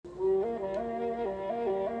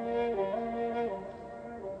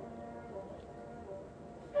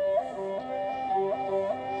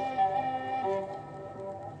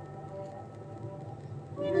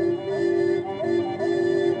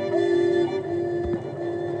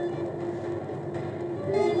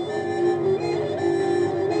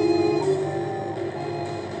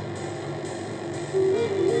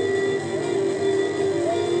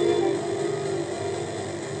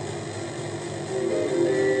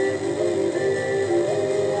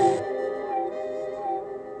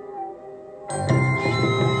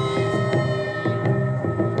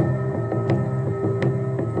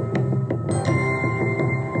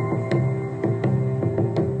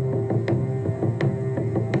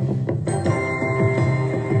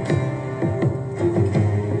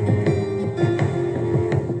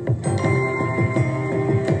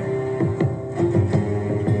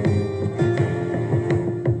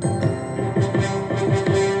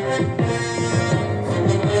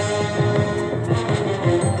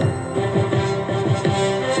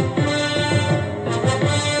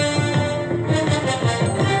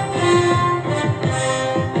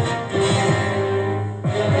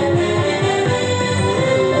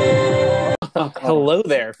Hello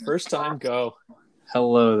there. First time go.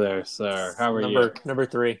 Hello there, sir. How are you? Number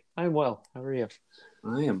 3. I'm well. How are you?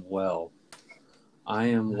 I am well. I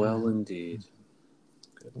am well indeed.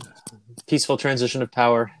 Peaceful transition of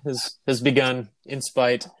power has begun in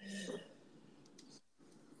spite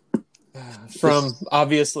from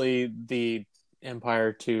obviously the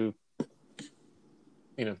Empire to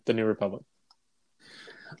the New Republic.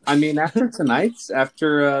 I mean, after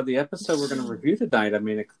the episode we're going to review tonight,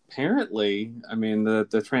 apparently,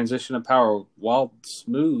 the transition of power, while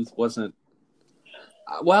smooth, wasn't.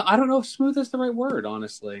 Well, I don't know if smooth is the right word.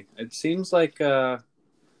 Honestly, it seems like the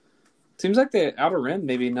Outer Rim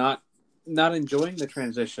maybe not enjoying the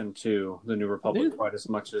transition to the New Republic quite as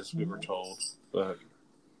much as we were told. But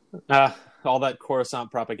all that Coruscant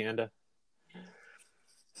propaganda.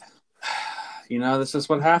 This is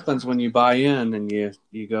what happens when you buy in and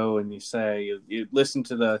you go and you say you listen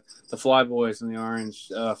to the flyboys in the orange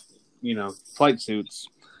flight suits.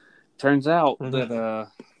 Turns out that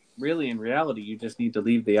really in reality you just need to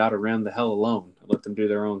leave the Outer Rim the hell alone. Let them do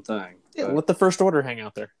their own thing. Yeah, let the First Order hang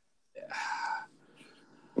out there.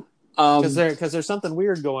 Because there's something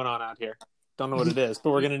weird going on out here. Don't know what it is,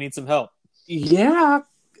 but we're gonna need some help. Yeah.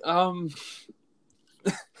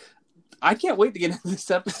 I can't wait to get into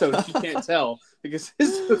this episode if you can't tell, because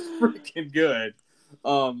this is freaking good.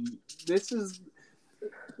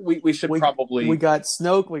 We should probably... We got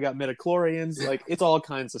Snoke, we got midichlorians, it's all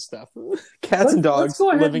kinds of stuff. Cats and dogs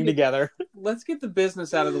living together. Let's get the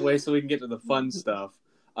business out of the way so we can get to the fun stuff.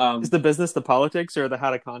 Is the business the politics or the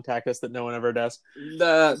how to contact us that no one ever does?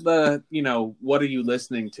 The what are you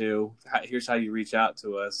listening to? Here's how you reach out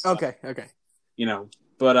to us. Okay.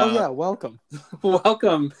 But welcome.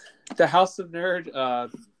 Welcome to House of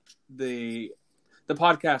Nerd, the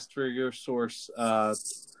podcast for your source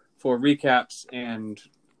for recaps. And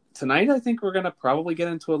tonight I think we're going to probably get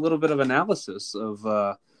into a little bit of analysis of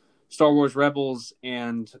Star Wars Rebels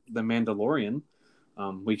and The Mandalorian.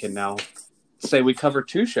 We can now say we covered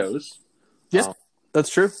 2 shows. Yeah,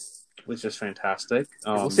 that's true. Which is fantastic.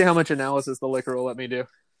 We'll see how much analysis the liquor will let me do.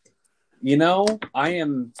 I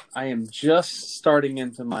am just starting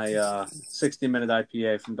into my 60-minute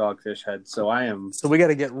IPA from Dogfish Head, so we got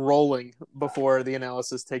to get rolling before the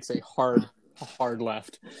analysis takes a hard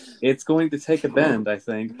left. It's going to take a bend, I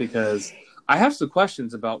think, because I have some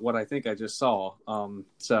questions about what I think I just saw. I'm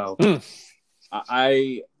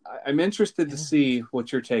interested to see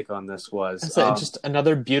what your take on this was. Just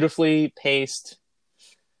another beautifully paced,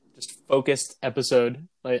 just focused episode.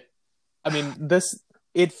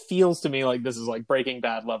 It feels to me like this is like Breaking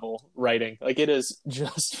Bad level writing. It is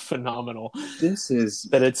just phenomenal.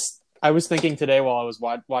 I was thinking today while I was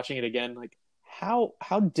watching it again, how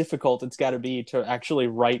difficult it's got to be to actually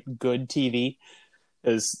write good TV.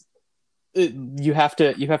 You have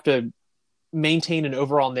to maintain an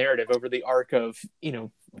overall narrative over the arc of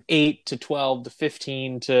 8 to 12 to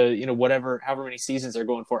 15 to however many seasons they're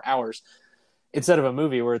going for, hours, instead of a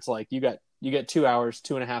movie where it's you got 2 hours,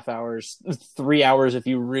 2.5 hours, 3 hours if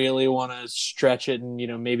you really want to stretch it, and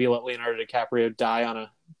maybe let Leonardo DiCaprio die on a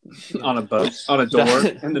boat, on a door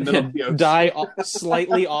in the middle of the ocean. Die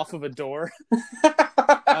slightly off of a door.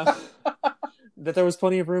 That there was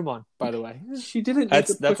plenty of room on, by the way. She didn't.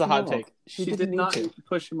 That's a hot take. She did not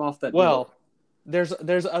push him off that. Well, door.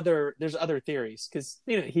 there's other theories, because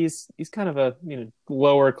he's kind of a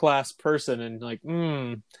lower class person,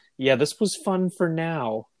 and yeah, this was fun for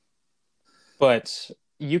now, but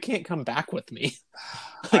you can't come back with me.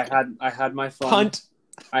 I had my fun. Punt.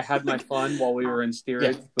 I had my fun while we were in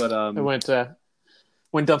steerage, but I went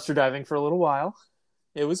dumpster diving for a little while.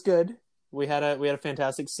 It was good. We had a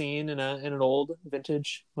fantastic scene in an old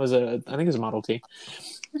vintage. I think it was a Model T.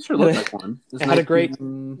 It sure looked like one. It had a great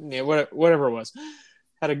whatever it was.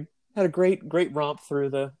 Had a great romp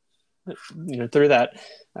through the through that,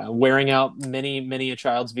 wearing out many a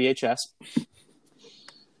child's VHS.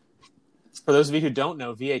 For those of you who don't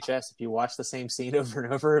know, VHS, if you watch the same scene over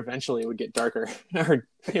and over, eventually it would get darker, or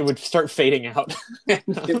it would start fading out.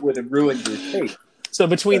 It would have ruined your tape. So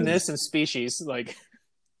between this and Species,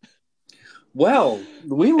 Well,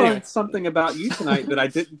 we learned something about you tonight that I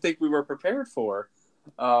didn't think we were prepared for.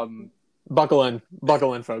 Buckle in,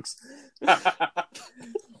 folks.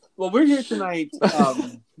 Well, we're here tonight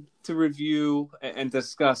to review and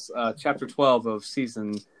discuss Chapter 12 of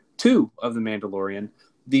Season 2 of The Mandalorian.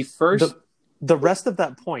 The rest of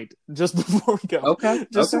that point, just before we go, okay,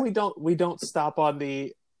 so we don't stop on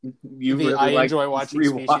the. Really I enjoy watching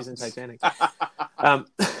Species and Titanic.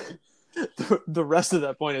 The rest of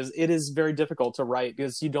that point is, it is very difficult to write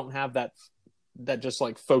because you don't have that just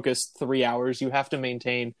like focus 3 hours. You have to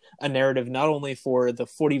maintain a narrative not only for the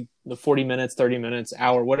 40 minutes, 30 minutes,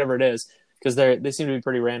 hour, whatever it is, because they seem to be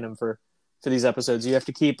pretty random for these episodes. You have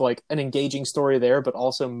to keep like an engaging story there, but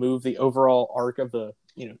also move the overall arc of the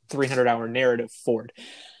 300-hour narrative forward.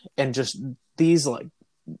 And just these, like,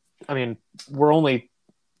 I mean, we're only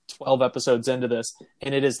 12 episodes into this,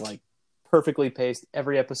 and it is like perfectly paced.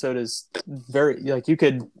 Every episode is very, like, you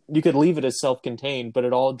could leave it as self-contained, but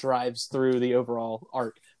it all drives through the overall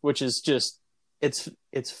arc, which is just it's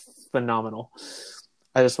phenomenal.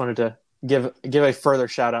 I just wanted to give a further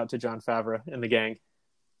shout out to Jon Favreau and the gang.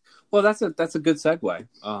 Well, that's a good segue.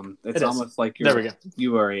 It's almost like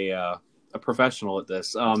you are a professional at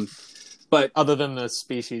this. But other than the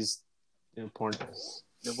Species porn.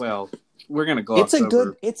 Well, we're gonna go. It's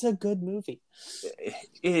a good movie.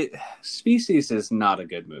 Species is not a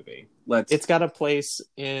good movie. It's got a place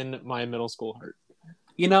in my middle school heart.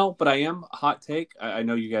 But I am hot take. I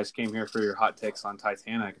know you guys came here for your hot takes on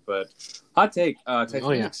Titanic, but hot take,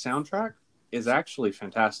 Titanic soundtrack is actually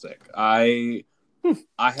fantastic. I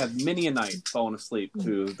have many a night fallen asleep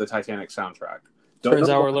to the Titanic soundtrack. Turns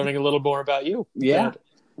out we're learning a little more about you. Yeah.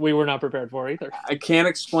 We were not prepared for either. I can't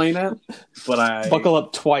explain it, but I buckle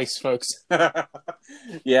up twice, folks.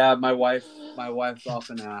 Yeah, my wife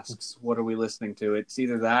often asks, "What are we listening to?" It's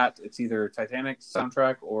either Titanic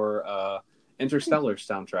soundtrack or Interstellar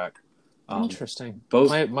soundtrack. Interesting. Both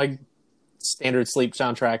my standard sleep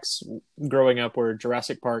soundtracks growing up were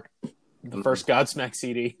Jurassic Park, the first Godsmack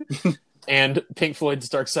CD, and Pink Floyd's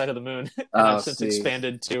Dark Side of the Moon. And I've since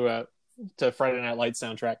expanded to Friday Night Lights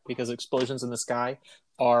soundtrack because Explosions in the Sky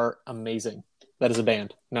are amazing. That is a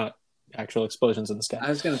band, not actual explosions in the sky. I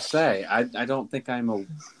was going to say, I don't think I'm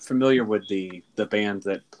familiar with the band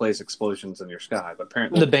that plays Explosions in Your Sky, but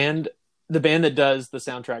apparently the band that does the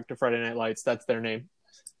soundtrack to Friday Night Lights, that's their name.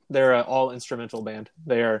 They're an all instrumental band.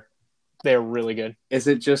 They are really good. Is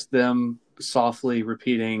it just them softly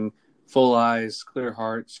repeating "Full Eyes, Clear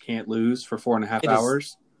Hearts, Can't Lose" for 4.5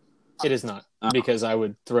 hours? It is not, because I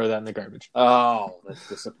would throw that in the garbage. Oh, that's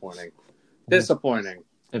disappointing. Disappointing.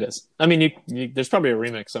 It is. I mean, you there's probably a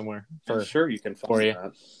remix somewhere. I'm sure you can find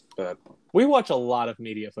that. But we watch a lot of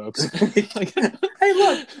media, folks. Hey,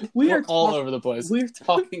 look, we're all over the place. We're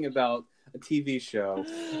talking about a TV show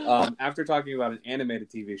after talking about an animated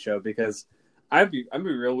TV show, because I'm be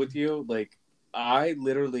real with you. Like, I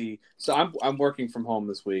literally, I'm working from home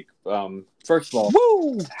this week. First of all,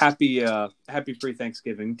 woo! Happy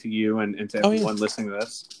pre-Thanksgiving to you and to everyone listening to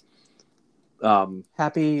this.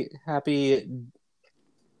 Happy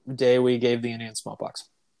day we gave the Indian smallpox.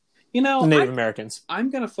 Native Americans. I'm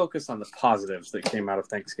going to focus on the positives that came out of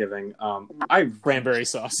Thanksgiving. Cranberry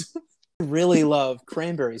sauce. I really love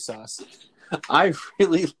cranberry sauce. I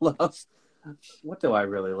really love. What do I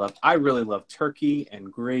really love? I really love turkey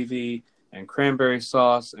and gravy and cranberry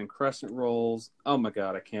sauce and crescent rolls. Oh my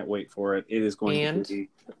God, I can't wait for it. It is going to be.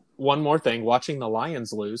 One more thing, watching the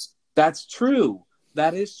Lions lose. That's true.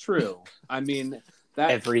 That is true. I mean,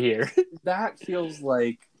 that every year. that feels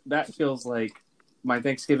like my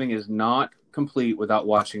Thanksgiving is not complete without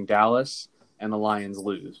watching Dallas and the Lions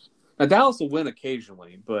lose. Now, Dallas will win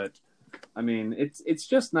occasionally, but I mean, it's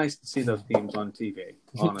just nice to see those teams on TV.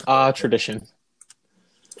 Tradition.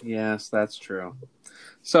 Yes, that's true.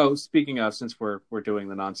 So, speaking of, since we're doing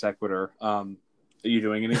the non sequitur, are you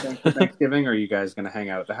doing anything for Thanksgiving? Or are you guys going to hang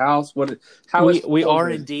out at the house? We are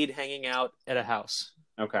indeed hanging out at a house.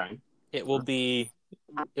 Okay. It will be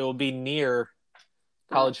near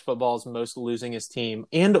college football's most losingest team,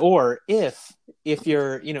 and or if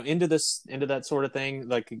you're into that sort of thing,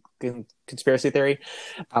 like conspiracy theory,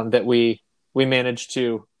 that we managed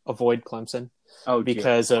to avoid Clemson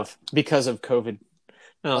because of COVID.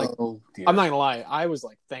 I'm not gonna lie, I was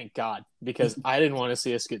like, thank God, because I didn't want to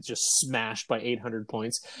see us get just smashed by 800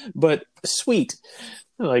 points. But sweet,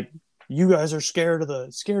 like, you guys are scared of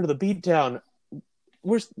the beatdown.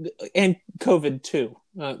 And COVID too.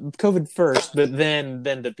 COVID first, but then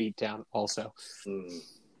the beatdown also.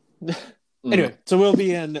 Anyway, so we'll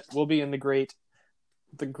be in the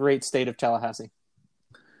great state of Tallahassee.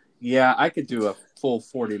 Yeah, I could do a full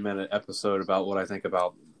 40-minute episode about what I think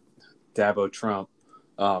about Dabo Trump.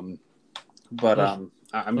 But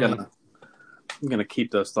I'm gonna keep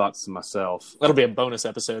those thoughts to myself. That'll be a bonus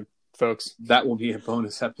episode, folks. That will be a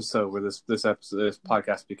bonus episode where this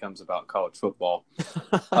podcast becomes about college football.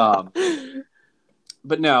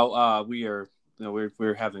 But no,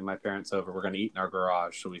 we're having my parents over. We're going to eat in our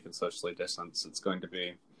garage so we can socially distance. It's going to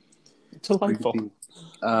be delightful.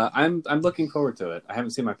 I'm looking forward to it. I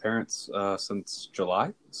haven't seen my parents since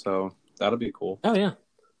July, so that'll be cool. Oh yeah.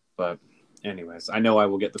 But Anyways, I know I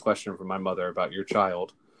will get the question from my mother about your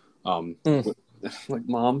child. Like,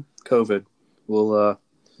 Mom, COVID. We'll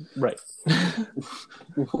Right.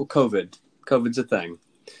 COVID's a thing.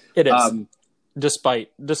 It is.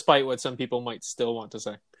 Despite what some people might still want to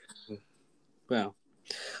say.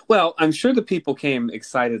 Well, I'm sure the people came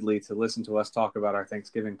excitedly to listen to us talk about our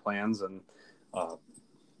Thanksgiving plans and,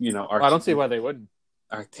 I don't see why they wouldn't.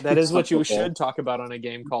 That is what you should talk about on a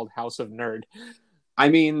game called House of Nerd. I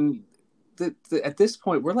mean, at this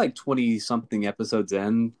point, we're like 20-something episodes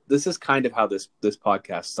in. This is kind of how this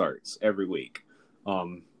podcast starts every week.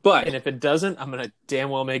 And if it doesn't, I'm going to damn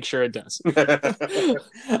well make sure it does.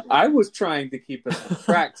 I was trying to keep us on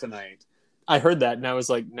track tonight. I heard that, and I was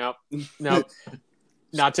like, nope,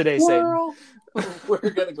 not today, Satan. We're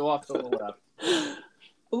going to go off to the left.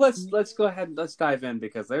 Well, let's go ahead and let's dive in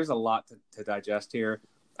because there's a lot to digest here.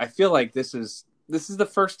 I feel like this is the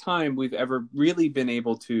first time we've ever really been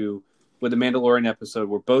able to, with the Mandalorian episode,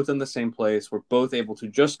 we're both in the same place. We're both able to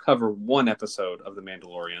just cover one episode of the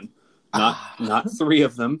Mandalorian, not three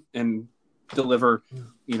of them, and deliver,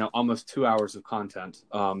 almost 2 hours of content.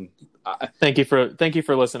 Thank you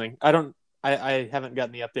for listening. I haven't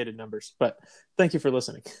gotten the updated numbers, but thank you for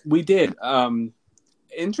listening. We did.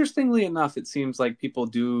 Interestingly enough, it seems like people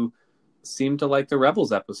do seem to like the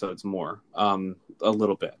Rebels episodes more, a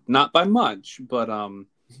little bit, not by much, but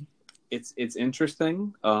it's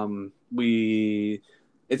interesting.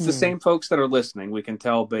 It's the same folks that are listening. We can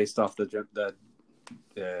tell based off the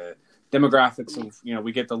demographics of,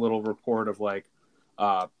 we get the little report of like,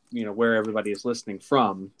 where everybody is listening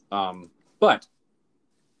from. But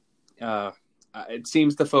it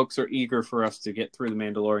seems the folks are eager for us to get through the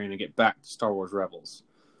Mandalorian and get back to Star Wars Rebels.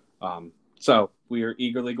 So we are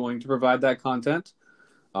eagerly going to provide that content.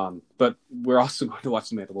 But we're also going to watch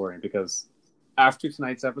the Mandalorian because after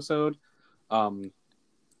tonight's episode, I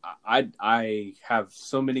have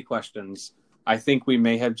so many questions. I think we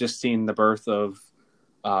may have just seen the birth of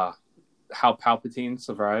how Palpatine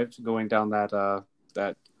survived going down that.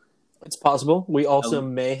 It's possible. We also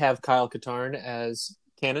may have Kyle Katarn as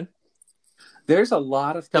canon. There's a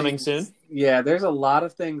lot of things coming soon. Yeah, there's a lot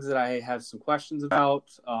of things that I have some questions about.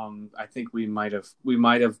 I think we might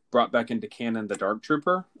have brought back into canon the Dark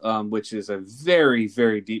Trooper, which is a very,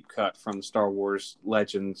 very deep cut from Star Wars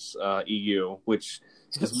Legends EU, which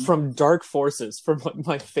is from Dark Forces, from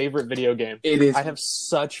my favorite video game. It is. I have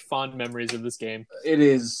such fond memories of this game. It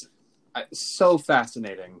is so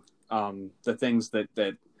fascinating. The things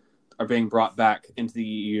that are being brought back into the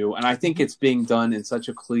EU, and I think it's being done in such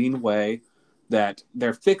a clean way that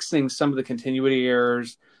they're fixing some of the continuity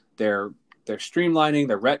errors. They're streamlining,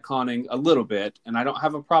 they're retconning a little bit, and I don't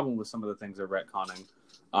have a problem with some of the things they're retconning.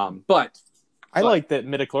 But I like that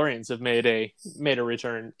midichlorians have made a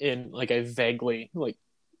return in like a vaguely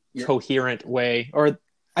coherent way, or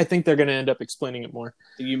I think they're going to end up explaining it more.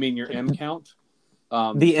 You mean your M count?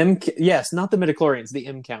 Yes, not the midichlorians, the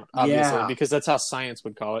M count, obviously, because that's how science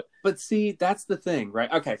would call it. But see, that's the thing, right?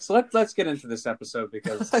 Okay, so let's get into this episode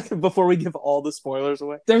because before we give all the spoilers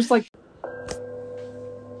away, there's like,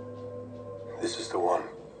 this is the one.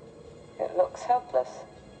 It looks helpless.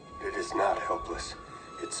 It is not helpless.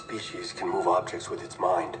 Its species can move objects with its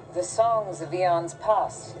mind. The songs of eons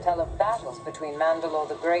past tell of battles between Mandalore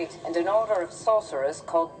the Great and an order of sorcerers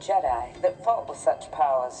called Jedi that fought with such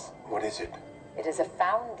powers. What is it? It is a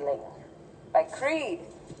foundling. By Creed,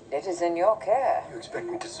 it is in your care. You expect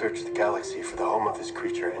me to search the galaxy for the home of this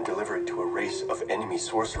creature and deliver it to a race of enemy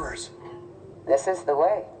sorcerers? This is the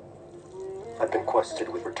way. I've been quested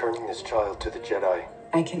with returning this child to the Jedi.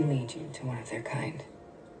 I can lead you to one of their kind.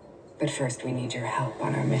 But first we need your help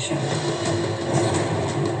on our mission.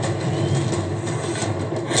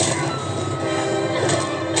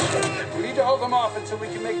 We need to hold them off until we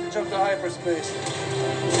can make the jump to hyperspace.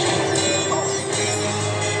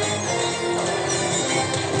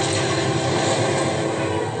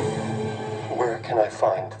 Where can I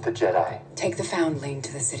find the Jedi? Take the Foundling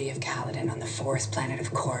to the city of Caladan on the forest planet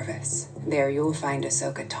of Corvus. There you will find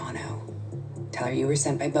Ahsoka Tano. Tell her you were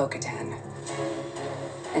sent by Bo-Katan.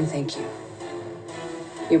 And thank you.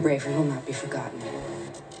 Your bravery will not be forgotten.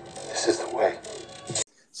 This is the way.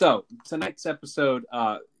 So, tonight's episode,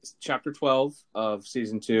 Chapter 12 of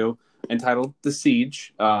Season 2, entitled The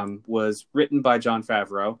Siege, was written by Jon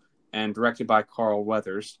Favreau and directed by Carl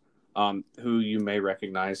Weathers, who you may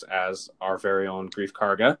recognize as our very own Greef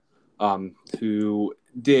Karga, who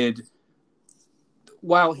did...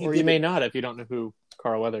 Or you may not if you don't know who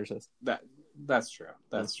Carl Weathers is. That's true.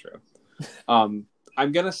 That's true.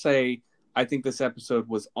 I'm going to say I think this episode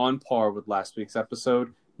was on par with last week's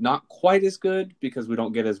episode. not quite as good because we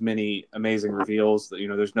don't get as many amazing reveals. That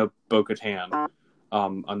there's no Bo-Katan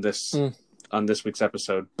on this week's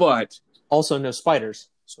episode, but also no spiders.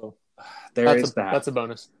 So that's a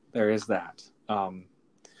bonus. There is that.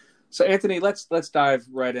 So Anthony, let's dive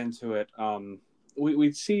right into it.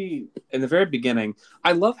 We see in the very beginning.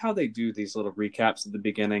 I love how they do these little recaps at the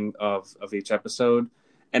beginning of each episode,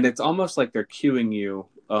 and it's almost like they're cueing you.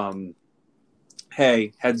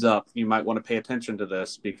 Hey, heads up! You might want to pay attention to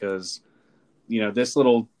this because this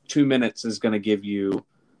little 2 minutes is going to give you.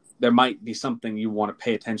 There might be something you want to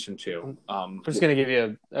pay attention to. I'm just going to give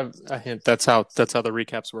you a hint. That's how the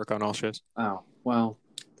recaps work on all shows. Oh well.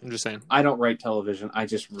 I'm just saying. I don't write television. I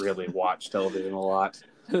just really watch television a lot.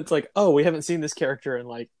 It's like, oh, we haven't seen this character in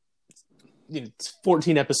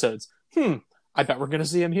 14 episodes. I bet we're going to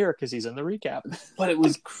see him here because he's in the recap. But it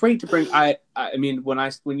was great to bring. I mean,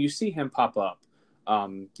 when you see him pop up, I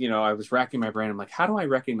was racking my brain. I'm like, how do I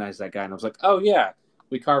recognize that guy? And I was like, oh yeah,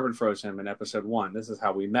 we carbon froze him in episode 1. This is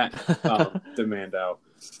how we met the Mando.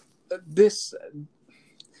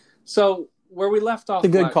 So. Where we left off, a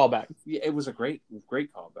good callback. Yeah, it was a great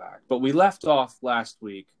callback. But we left off last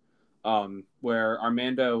week, where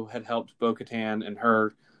Armando had helped Bo-Katan and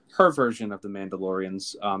her version of the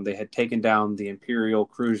Mandalorians. They had taken down the Imperial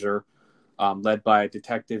cruiser, led by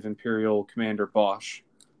Detective Imperial Commander Bosch.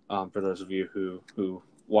 For those of you who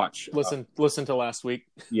watch, listen to last week.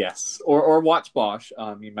 Yes, or watch Bosch.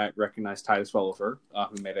 You might recognize Titus Welliver,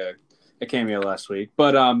 who made a cameo last week.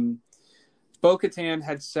 But Bo-Katan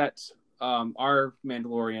had set our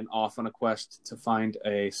Mandalorian off on a quest to find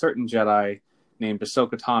a certain Jedi named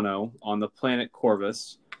Ahsoka Tano on the planet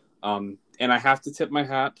Corvus. And I have to tip my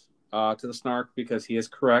hat to the Snark because he is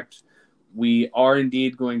correct. We are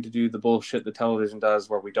indeed going to do the bullshit that television does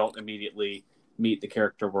where we don't immediately meet the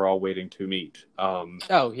character we're all waiting to meet.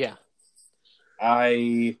 Oh, yeah.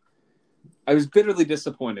 I was bitterly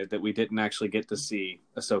disappointed that we didn't actually get to see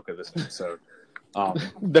Ahsoka this episode.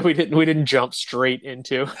 That we didn't jump straight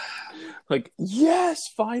into yes,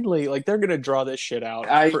 finally, they're gonna draw this shit out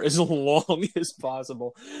for as long as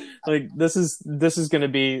possible. This is gonna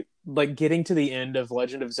be like getting to the end of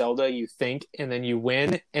Legend of Zelda, you think, and then you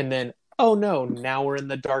win, and then oh no, now we're in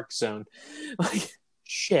the dark zone.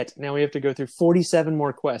 Shit, now we have to go through 47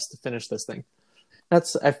 more quests to finish this thing.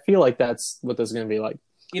 I feel like that's what this is gonna be like.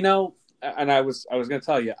 And I was gonna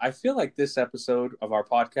tell you, I feel like this episode of our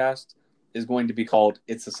podcast is going to be called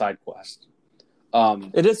It's a Side Quest.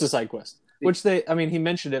 It is a side quest, which he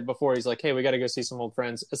mentioned it before. He's like, hey, we got to go see some old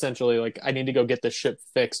friends. Essentially, I need to go get this ship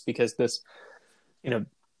fixed because this,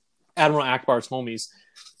 Admiral Akbar's homies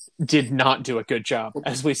did not do a good job,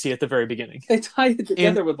 as we see at the very beginning. They tie it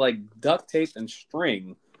together with duct tape and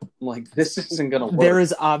string. I'm this isn't going to work. There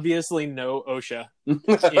is obviously no OSHA in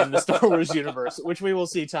the Star Wars universe, which we will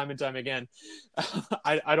see time and time again.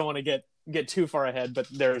 I don't want to get too far ahead, but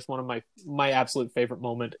there's one of my absolute favorite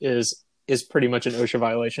moment is pretty much an OSHA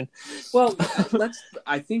violation. Well,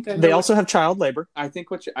 I think I know they also have child labor. I think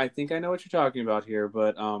I know what you're talking about here,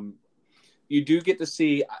 but you do get to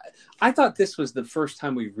see. I thought this was the first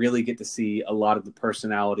time we really get to see a lot of the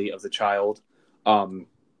personality of the child. The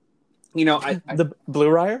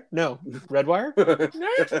blue wire? No, red wire.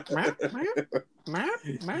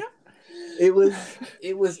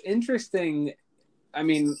 It was interesting. I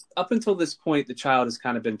mean, up until this point, the child has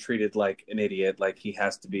kind of been treated like an idiot, like he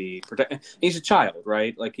has to be protected. He's a child,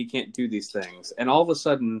 right? Like he can't do these things. And all of a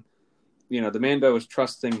sudden, the Mando is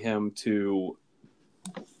trusting him to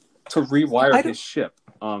rewire his ship.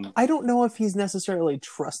 I don't know if he's necessarily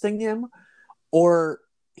trusting him or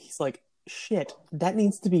he's like, shit, that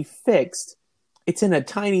needs to be fixed. It's in a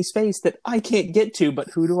tiny space that I can't get to, but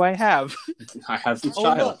who do I have? I have the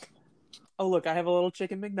child. Look, I have a little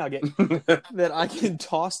chicken McNugget that I can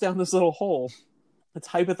toss down this little hole. It's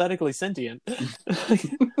hypothetically sentient.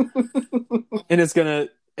 And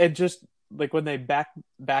it just when they back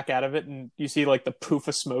out of it and you see the poof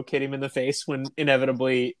of smoke hit him in the face when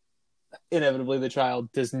inevitably the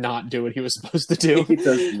child does not do what he was supposed to do. He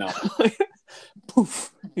does not.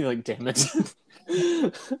 Poof. You're like, damn it.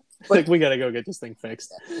 We gotta go get this thing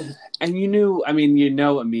fixed. And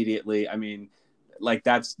immediately,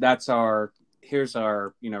 that's our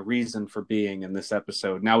reason for being in this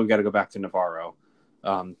episode. Now we've got to go back to Navarro,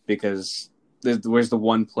 because where's the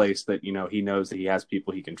one place that he knows that he has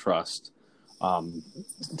people he can trust.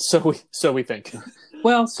 So we think.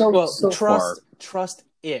 Well,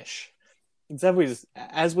 trust-ish.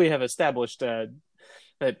 As we have established that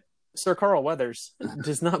Sir Carl Weathers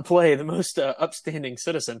does not play the most upstanding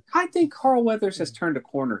citizen. I think Carl Weathers has turned a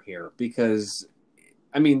corner here because,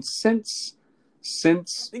 since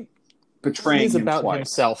betraying He's him about twice.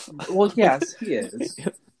 himself. Well, yes, he is.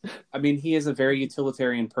 I mean, he is a very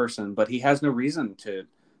utilitarian person, but he has no reason to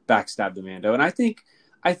backstab the Mando. And I think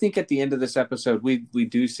at the end of this episode, we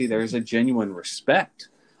do see there's a genuine respect.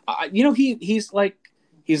 He's like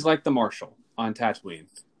the Marshal on Tatooine.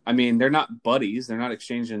 I mean, they're not buddies. They're not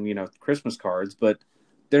exchanging, Christmas cards, but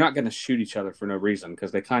they're not going to shoot each other for no reason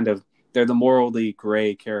because they're the morally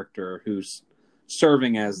gray character who's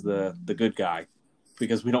serving as the good guy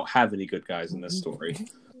because we don't have any good guys in this story.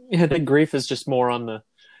 Yeah, I think Greef is just more on the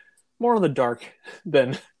dark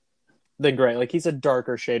than gray. Like, he's a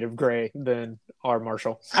darker shade of gray than our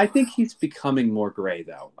Marshal. I think he's becoming more gray,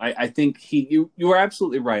 though. I think you are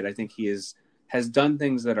absolutely right. I think he has done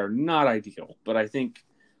things that are not ideal, but I think,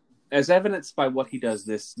 as evidenced by what he does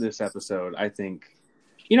this episode, I think,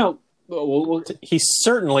 he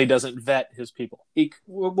certainly doesn't vet his people.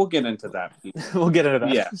 We'll get into that. We'll get into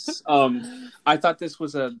that. Yes. I thought this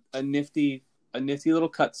was a nifty little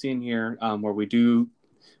cutscene here, where we do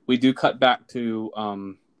cut back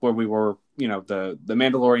to where we were. The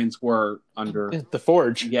Mandalorians were under the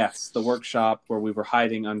Forge. Yes, the workshop where we were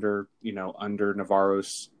hiding under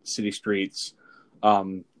Navarro's city streets.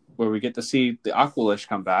 Where we get to see the Aqualish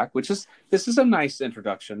come back, this is a nice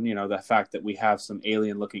introduction. The fact that we have some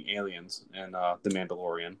alien-looking aliens in the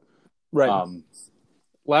Mandalorian. Right.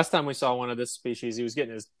 Last time we saw one of this species, he was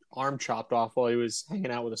getting his arm chopped off while he was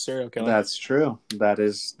hanging out with a serial killer. That's true.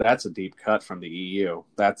 That's a deep cut from the EU.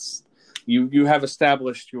 That's you have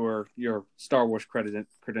established your Star Wars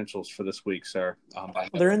credentials for this week, sir.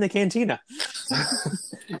 They're in the cantina.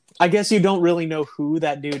 I guess you don't really know who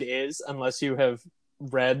that dude is unless you have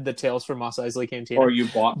read the Tales from Mos Eisley Cantina, or you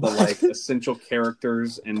bought the essential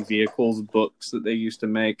characters and vehicles books that they used to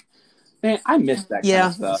make. Man, I miss that kind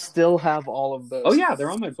of stuff. Still have all of those. Oh yeah, they're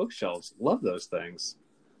on my bookshelves. Love those things.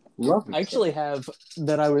 Love them. I actually have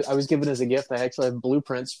that. I was given as a gift. I actually have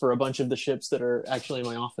blueprints for a bunch of the ships that are actually in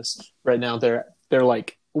my office right now. They're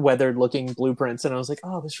like weathered looking blueprints, and I was like,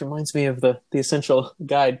 oh, this reminds me of the essential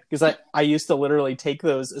guide, because I used to literally take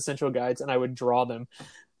those essential guides and I would draw them.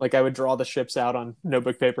 Like, I would draw the ships out on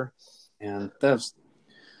notebook paper. And those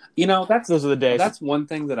are the days. That's one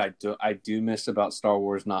thing that I do miss about Star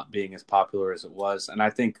Wars not being as popular as it was. And I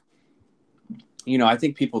think, I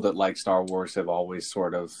think people that like Star Wars have always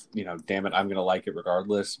sort of, damn it, I'm going to like it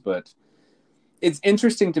regardless. But it's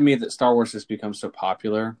interesting to me that Star Wars has become so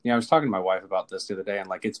popular. I was talking to my wife about this the other day, and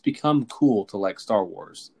it's become cool to like Star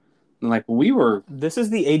Wars. And this is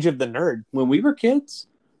the age of the nerd. When we were kids,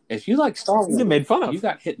 if you like Star Wars, you get made fun of. You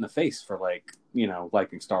got hit in the face for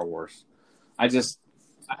liking Star Wars. It's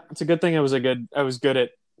a good thing I was good at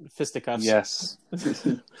fisticuffs. Yes.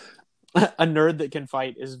 A nerd that can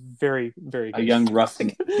fight is very, very good. A young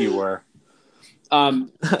ruffian you were.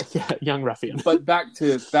 Yeah, young ruffian. But back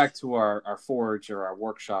to our forge or our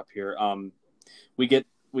workshop here. We get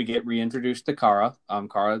reintroduced to Cara.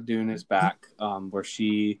 Cara Dune is back. Where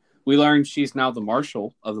we learn she's now the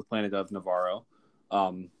Marshal of the planet of Navarro.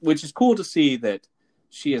 Which is cool to see that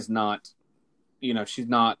she is not, she's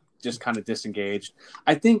not just kind of disengaged.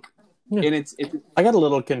 I think, and I got a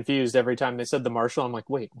little confused every time they said the Marshal. I'm like,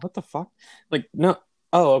 wait, what the fuck? Like, no.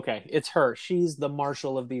 Oh, okay. It's her. She's the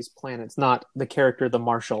Marshal of these planets, not the character, the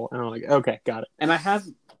Marshal. And I'm like, okay, got it.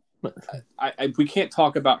 And we can't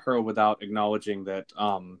talk about her without acknowledging that,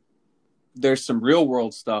 there's some real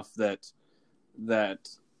world stuff that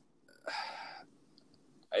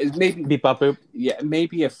it may be beep bop boop. Yeah, it may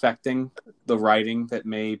be affecting the writing that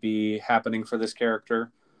may be happening for this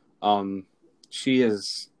character. She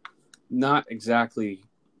has not exactly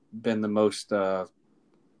been the most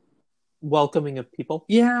welcoming of people.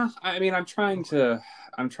 Yeah, I mean, I'm trying to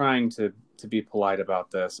be polite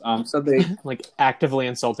about this. So they like actively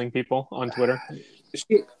insulting people on Twitter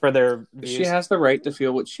for their views. She has the right to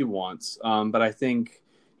feel what she wants. But I think,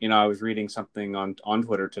 I was reading something on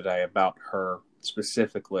Twitter today about her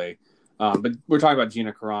specifically, but we're talking about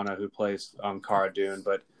Gina Carano, who plays Cara Dune.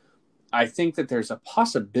 But I think that there's a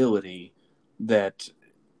possibility that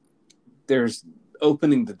there's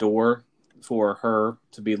opening the door for her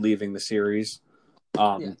to be leaving the series,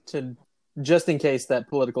 to just in case that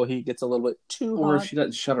political heat gets a little bit too hot, or if she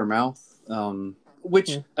doesn't shut her mouth.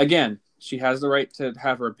 Which again, she has the right to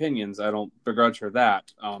have her opinions. I don't begrudge her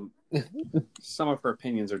that. Some of her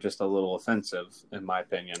opinions are just a little offensive, in my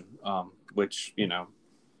opinion. Which,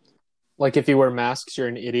 like if you wear masks, you're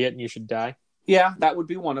an idiot and you should die. Yeah, that would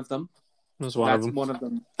be one of them. That's one of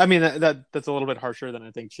them. I mean, that's a little bit harsher than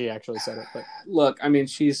I think she actually said it. But look, I mean,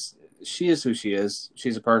 she is who she is.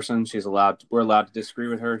 She's a person. We're allowed to disagree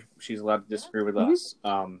with her. She's allowed to disagree with us.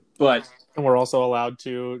 And we're also allowed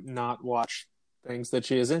to not watch things that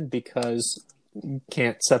she is in because you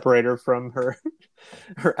can't separate her from her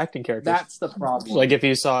her acting characters. That's the problem. Like if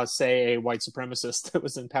you saw, say, a white supremacist that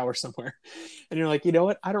was in power somewhere, and you're like, you know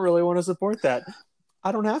what? I don't really want to support that.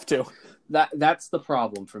 I don't have to. That's the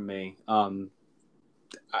problem for me. I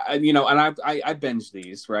binged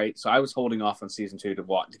these, right? So I was holding off on season 2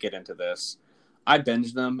 to get into this. I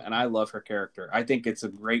binged them, and I love her character. I think it's a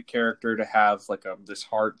great character to have, like this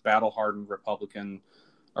battle hardened Republican,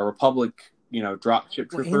 a Republic, dropship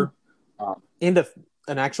trooper, and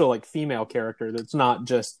an actual like female character that's not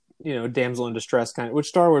just damsel in distress kind of, which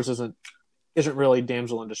Star Wars isn't really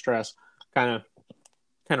damsel in distress kind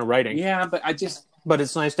of writing. Yeah, but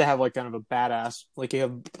it's nice to have like kind of a badass, like you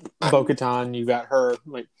have Bo-Katan, you got her,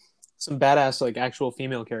 like some badass like actual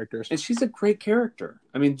female characters. And she's a great character.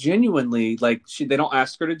 I mean, genuinely, like they don't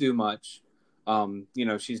ask her to do much.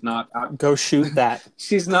 She's not out, go shoot that.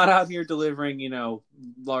 She's not out here delivering,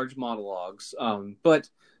 large monologues.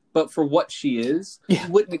 But for what she is,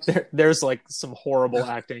 there's like some horrible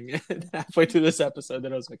acting halfway through this episode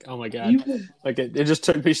that I was like, oh my god, it just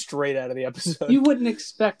took me straight out of the episode. You wouldn't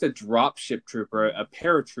expect a dropship trooper, a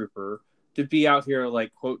paratrooper, to be out here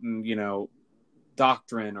like quoting,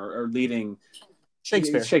 doctrine or leading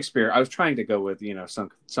Shakespeare. I was trying to go with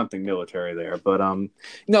something military there, but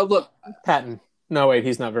no, look, Patton. No, wait,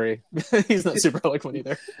 he's not super eloquent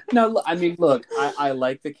either. No, I mean, look, I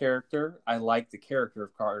like the character. I like the character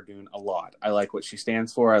of Cara Dune a lot. I like what she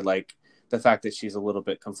stands for. I like the fact that she's a little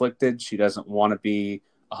bit conflicted. She doesn't want to be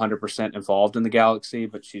 100% involved in the galaxy,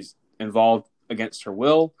 but she's involved against her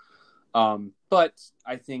will. But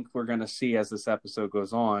I think we're going to see as this episode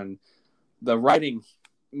goes on, the writing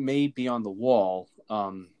may be on the wall,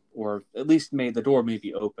 or at least the door may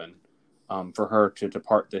be open. For her to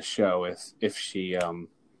depart this show if she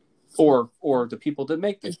or the people that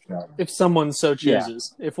make this show, if someone so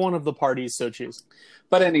chooses, if one of the parties so choose.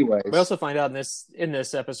 But anyway, we also find out in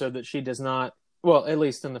this episode that she does not, well, at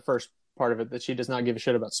least in the first part of it, that she does not give a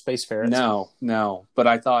shit about space ferrets. No. But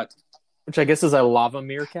I thought, which I guess is a lava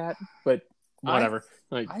meerkat, but whatever.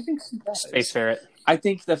 I think she does. Space ferret. I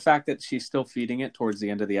think the fact that she's still feeding it towards the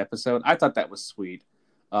end of the episode, I thought that was sweet.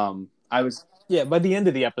 Yeah, by the end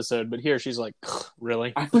of the episode, but here she's like,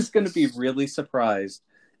 really? I was going to be really surprised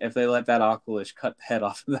if they let that Aqualish cut the head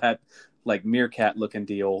off of that, like, meerkat-looking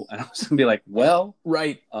deal, and I was going to be like, well...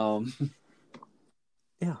 Right.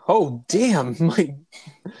 Yeah. Oh, damn. Like,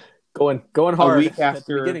 going hard.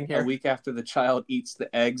 A week after the child eats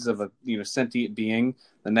the eggs of a sentient being,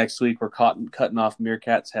 the next week we're cutting off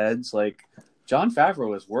meerkats' heads. Like, Jon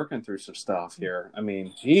Favreau is working through some stuff here. I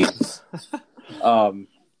mean, jeez.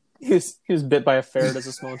 He was bit by a ferret as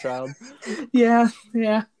a small child. Yeah.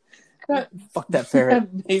 Fuck that ferret.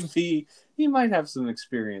 Maybe he might have some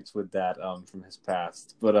experience with that from his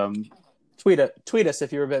past. But tweet us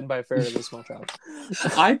if you were bitten by a ferret as a small child.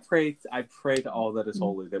 I pray to all that is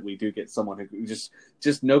holy that we do get someone who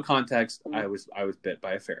just no context. I was bit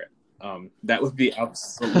by a ferret. That would be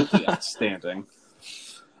absolutely outstanding.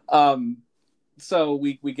 So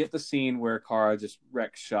we get the scene where Cara just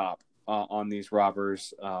wrecks shop on these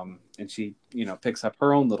robbers, and she picks up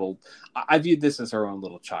her own little, I viewed this as her own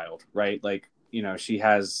little child, right? Like, she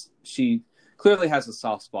clearly has a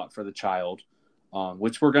soft spot for the child,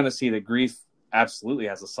 which we're going to see that Greef absolutely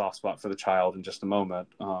has a soft spot for the child in just a moment.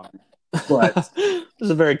 But it was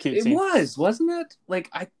a very cute scene. It wasn't it? Like,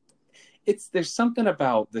 there's something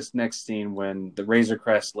about this next scene when the Razor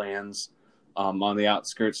Crest lands on the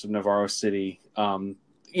outskirts of Navarro City.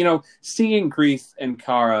 Seeing Greef and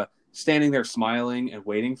Cara standing there smiling and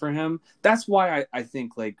waiting for him. That's why I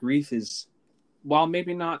think like Greef is, while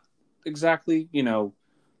maybe not exactly,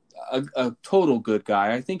 a total good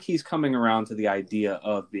guy, I think he's coming around to the idea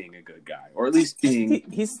of being a good guy, or at least being.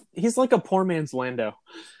 He's like a poor man's Lando.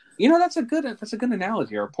 That's a good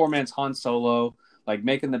analogy. Or a poor man's Han Solo, like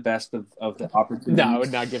making the best of the opportunity. No, I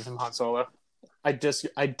would not give him Han Solo. I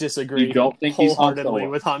disagree. You don't think he's Han wholeheartedly Solo?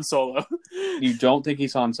 With Han Solo? You don't think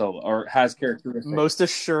he's Han Solo or has characteristics? Most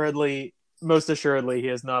assuredly, he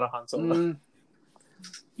is not a Han Solo.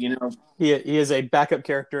 He is a backup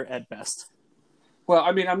character at best. Well,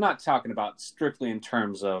 I mean, I'm not talking about strictly in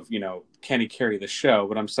terms of can he carry the show,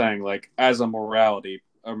 but I'm saying like as a morality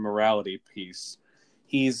piece,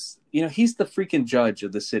 he's the freaking judge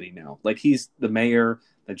of the city now. Like he's the mayor,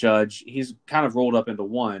 the judge. He's kind of rolled up into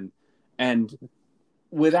one. And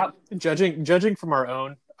without judging from our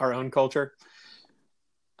own culture,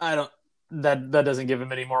 that doesn't give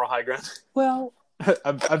him any moral high ground. Well,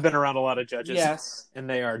 I've been around a lot of judges, yes, and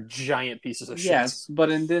they are giant pieces of shit. Yes,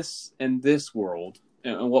 but in this world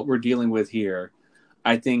and what we're dealing with here,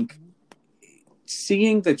 I think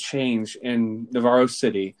seeing the change in Navarro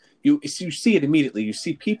City, you see it immediately. You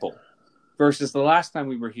see people versus the last time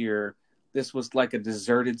we were here. This was like a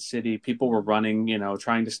deserted city. People were running,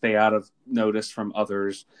 trying to stay out of notice from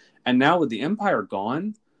others. And now with the Empire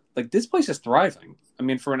gone, like this place is thriving. I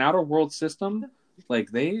mean, for an outer world system,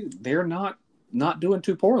 like they're not doing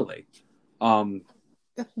too poorly.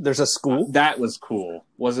 There's a school. That was cool,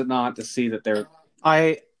 was it not? To see that they're.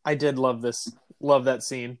 I did love that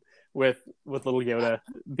scene with little Yoda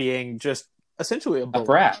being just essentially a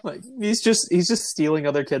brat. Like he's just stealing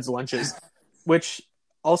other kids' lunches, which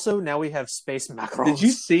also now we have space macarons. Did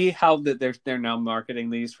you see how that they're now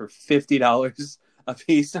marketing these for $50 a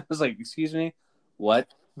piece? I was like, excuse me, what?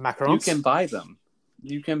 Macarons? You can buy them.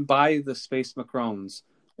 You can buy the space macarons.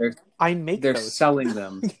 They're those. selling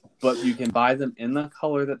them, but you can buy them in the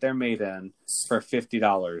color that they're made in for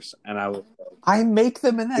 $50. And I make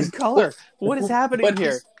them in that color. What is happening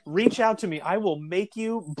here? Reach out to me. I will make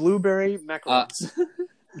you blueberry macarons.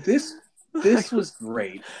 This was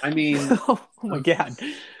great. I mean, oh my god!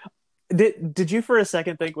 Did you for a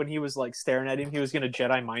second think when he was like staring at him, he was going to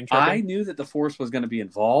Jedi mind trick him? I knew that the Force was going to be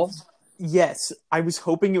involved. Yes, I was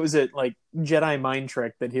hoping it was a like Jedi mind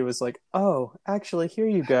trick that he was like, "Oh, actually, here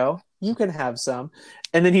you go. You can have some,"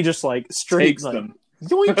 and then he just like straight takes like, them.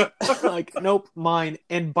 Yoink! Like, nope, mine.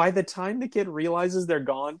 And by the time the kid realizes they're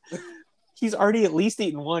gone, he's already at least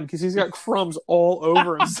eaten one because he's got crumbs all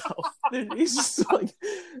over himself. And he's just like,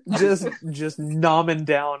 just nomming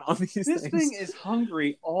down on these things. This thing is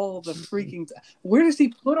hungry all the freaking time. Where does he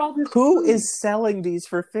put all this? Who food? is selling these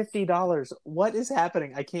for $50? What is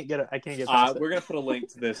happening? I can't get it. We're gonna put a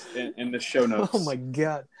link to this in the show notes. Oh my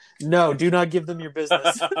god! No, do not give them your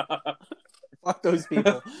business. Fuck those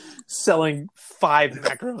people selling 5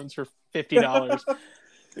 macarons for $50.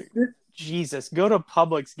 Jesus, go to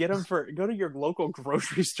Publix, go to your local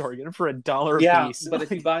grocery store, get them for $1 a piece. But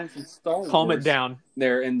if you buy them from Star Wars, calm it down.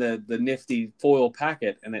 They're in the nifty foil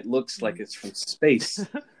packet, and it looks like it's from space.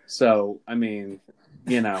 So I mean,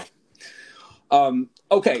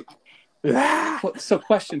 okay. So,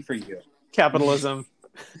 question for you: capitalism.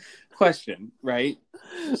 Question, right?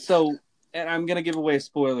 So. And I'm going to give away a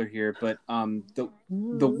spoiler here, but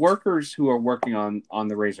the workers who are working on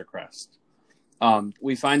the Razor Crest,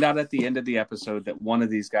 we find out at the end of the episode that one of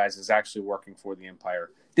these guys is actually working for the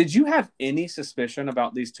Empire. Did you have any suspicion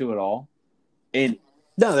about these two at all? Any?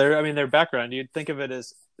 No, their background. You'd think of it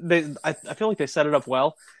as I feel like they set it up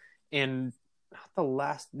well in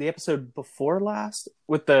the episode before last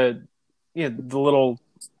with the little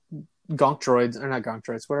gonk droids, or not gonk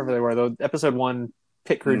droids, whatever they were. The episode 1.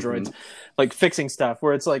 Pit crew droids, like fixing stuff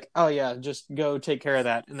where it's like, oh yeah, just go take care of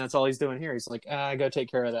that, and that's all he's doing here. He's like, go take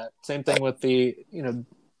care of that. Same thing with the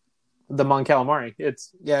Mon Calamari. It's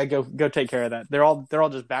go take care of that. They're all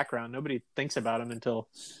just background. Nobody thinks about them until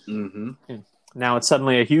now it's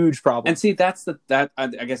suddenly a huge problem. And see, I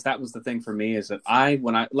guess that was the thing for me, is that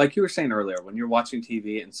when I like you were saying earlier, when you're watching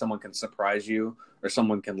TV and someone can surprise you or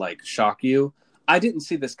someone can like shock you, I didn't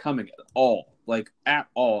see this coming at all. At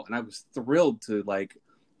all, and I was thrilled to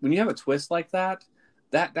when you have a twist like that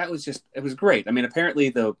was just, it was great. I mean, apparently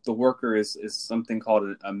the worker is something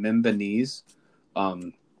called a Membanese.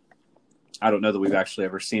 I don't know that we've actually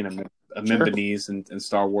ever seen a Membanese in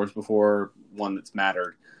Star Wars before, one that's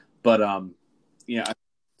mattered, but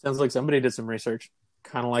sounds like somebody did some research.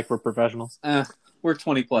 Kind of like we're professionals. We're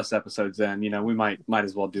 20 plus episodes in. We might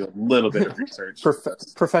as well do a little bit of research.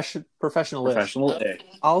 Professional.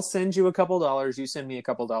 I'll send you a couple dollars. You send me a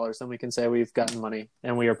couple dollars. Then we can say we've gotten money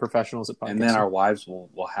and we are professionals at podcasting. And then our wives will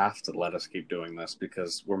have to let us keep doing this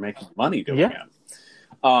because we're making money doing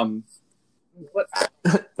it.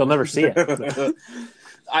 They'll never see it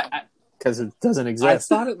because it doesn't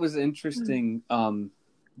exist. I thought it was interesting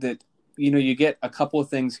that. You get a couple of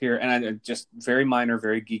things here, and I just very minor,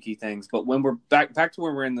 very geeky things. But when we're back to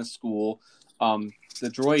where we're in the school, the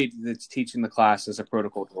droid that's teaching the class is a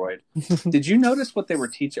protocol droid. Did you notice what they were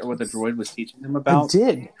teaching, or what the droid was teaching them about? I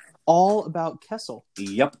did. All about Kessel.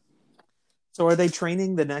 Yep. So are they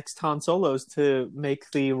training the next Han Solos to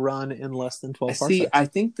make the run in less than 12 parsecs? See, I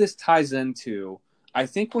think this ties into. I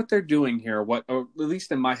think what they're doing here, or at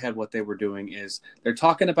least in my head, what they were doing is they're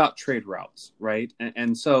talking about trade routes, right?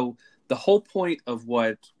 And so. The whole point of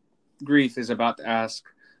what Greef is about to ask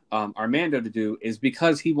Armando to do is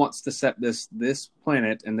because he wants to set this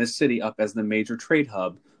planet and this city up as the major trade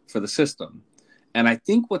hub for the system. And I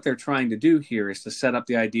think what they're trying to do here is to set up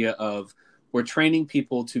the idea of we're training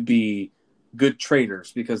people to be good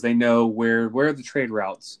traders because they know where the trade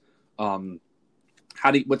routes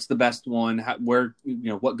what's the best one? Where,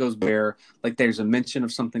 what goes where? Like, there's a mention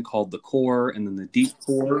of something called the core, and then the deep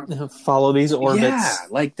core. Follow these orbits. Yeah,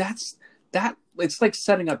 like that. It's like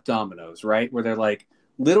setting up dominoes, right? Where they're like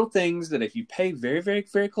little things that if you pay very, very,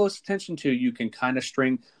 very close attention to, you can kind of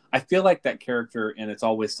string. I feel like that character in It's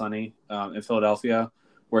Always Sunny in Philadelphia,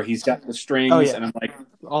 where he's got the strings, and I'm like,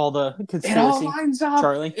 all the conspiracy. It all lines up,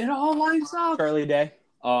 Charlie. It all lines up. Charlie Day.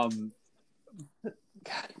 God,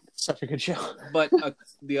 such a good show. But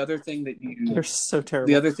the other thing that they're so terrible.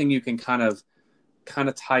 The other thing you can kind of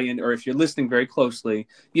tie in, or if you're listening very closely,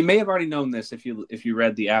 you may have already known this if you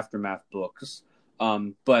read the Aftermath books.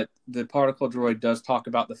 But the particle droid does talk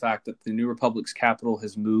about the fact that the New Republic's capital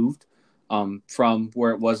has moved from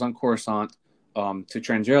where it was on Coruscant to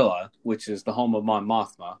Trangella, which is the home of Mon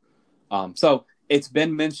Mothma. So it's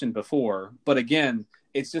been mentioned before, but again,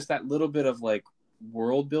 it's just that little bit of like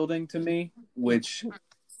world building to me, which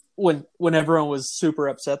when everyone was super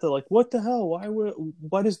upset, they're like, "What the hell?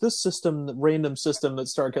 Why does this random system that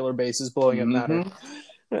Starkiller Base is blowing up matter?"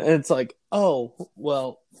 And it's like, oh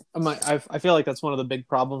well, I feel like that's one of the big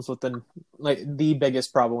problems with the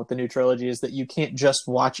biggest problem with the new trilogy is that you can't just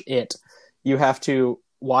watch it. You have to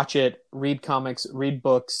watch it, read comics, read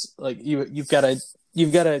books. Like you've got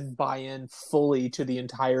to buy in fully to the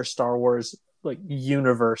entire Star Wars like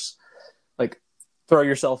universe. Like throw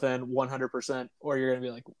yourself in 100%, or you're gonna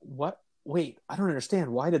be like, what? Wait, I don't understand.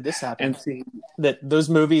 Why did this happen? And see that those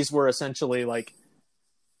movies were essentially like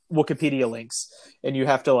Wikipedia links, and you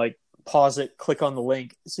have to like pause it, click on the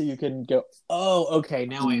link, so you can go, oh, okay,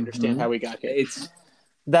 now I understand how we got here.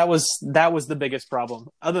 That was the biggest problem.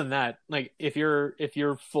 Other than that, like if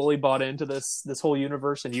you're fully bought into this whole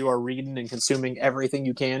universe and you are reading and consuming everything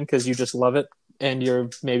you can because you just love it, and you're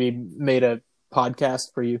maybe made a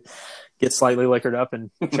podcast where you get slightly liquored up and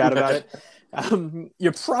chat about it,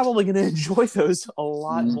 you're probably going to enjoy those a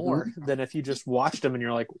lot more than if you just watched them and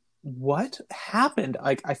you're like, what happened?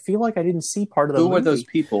 I feel like I didn't see part of the movie. Who were those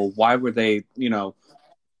people? Why were they,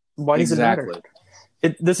 why does it matter?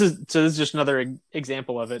 This is just another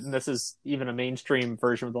example of it, and this is even a mainstream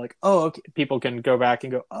version of like, oh, okay, people can go back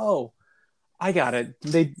and go, oh, I got it.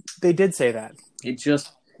 They did say that.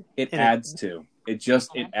 It adds to.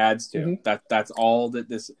 That's all that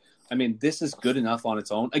this. I mean, this is good enough on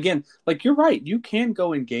its own. Again, like you're right, you can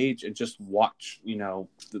go engage and just watch,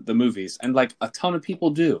 the movies, and like a ton of people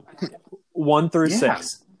do. 1 through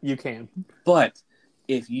 6, you can. But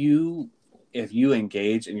if you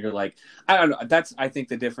engage and you're like, I don't know, that's I think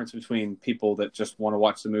the difference between people that just want to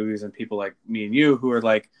watch the movies and people like me and you who are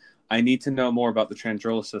like, I need to know more about the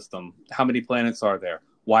Trandrilla system. How many planets are there?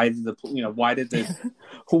 Why did the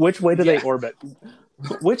which way do they orbit?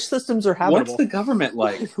 Which systems are habitable? What's the government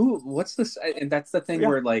like? What's this? And that's the thing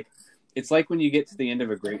where like, it's like when you get to the end of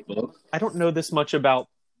a great book. I don't know this much about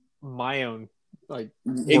my own world.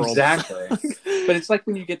 Exactly. But it's like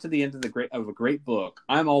when you get to the end of a great book,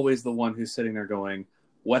 I'm always the one who's sitting there going,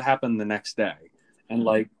 what happened the next day? And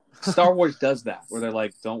like Star Wars does that, where they're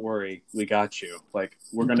like, don't worry, we got you. Like,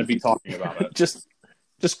 we're going to be talking about it.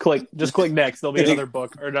 Just click next. There'll be another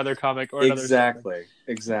book or another comic or another.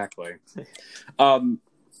 Exactly.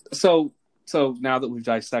 So now that we've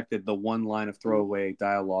dissected the one line of throwaway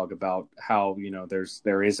dialogue about how,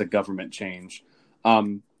 there is a government change,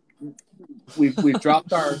 we've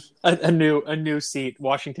dropped our a new seat.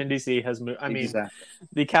 Washington D.C. has moved. I mean,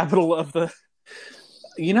 the capital of the.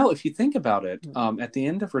 If you think about it, at the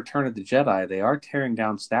end of Return of the Jedi, they are tearing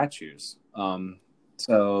down statues.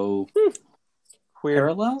 So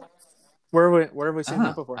parallel. Where have we seen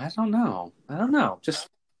that before? I don't know. Just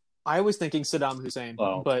I was thinking Saddam Hussein,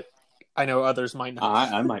 but I know others might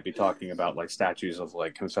not. I might be talking about like statues of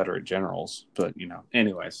like Confederate generals, but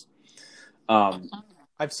anyways.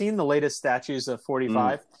 I've seen the latest statues of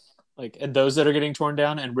 45, and those that are getting torn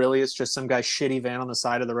down, and really it's just some guy's shitty van on the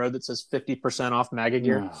side of the road that says 50% off MAGA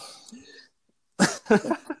gear.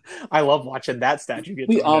 I love watching that statue get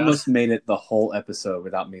torn down. We almost made it the whole episode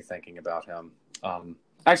without me thinking about him.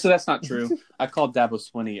 Actually, that's not true. I called Dabo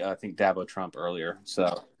Swinney, I think Dabo Trump earlier.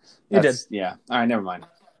 So you did, yeah. All right, never mind.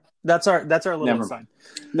 That's our little sign.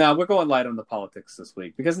 No, we're going light on the politics this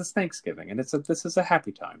week because it's Thanksgiving and this is a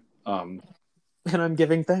happy time. And I'm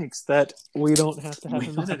giving thanks that we don't have to have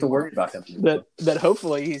him to worry about him. That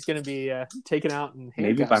hopefully he's going to be taken out and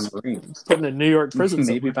maybe by Marines, put in a New York prison.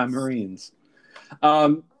 Maybe by Marines.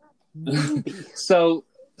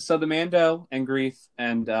 So the Mando and Greef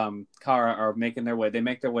and Kara are making their way. They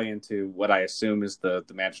make their way into what I assume is the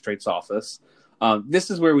magistrate's office. This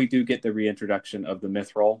is where we do get the reintroduction of the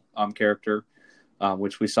Mythrol character,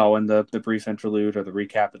 which we saw in the brief interlude or the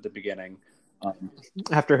recap at the beginning.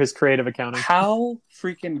 After his creative accounting. How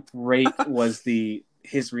freaking great was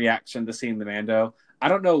his reaction to seeing the Mando? I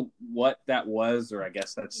don't know what that was, or I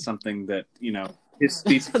guess that's something that, his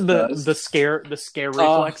species does. the scare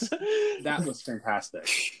reflex. That was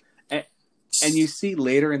fantastic. And you see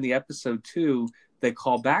later in the episode too, they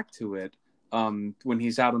call back to it when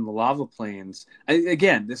he's out on the lava plains.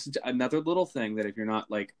 Again, this is another little thing that if you're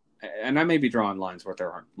not like, and I may be drawing lines where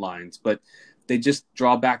there aren't lines, but they just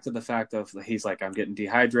draw back to the fact of he's like, I'm getting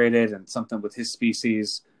dehydrated, and something with his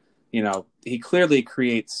species, he clearly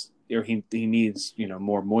creates, or he needs,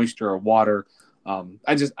 more moisture or water.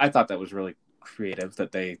 I thought that was really creative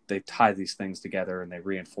that they tie these things together and they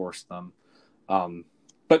reinforce them.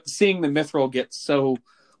 But seeing the Mithril get so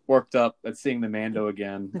worked up at seeing the Mando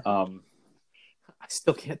again, I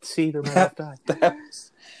still can't see their left eye.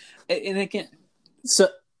 And again, so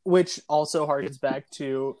which also harkens back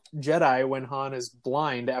to Jedi when Han is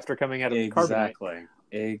blind after coming out of carbonite.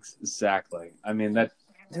 Exactly. I mean, that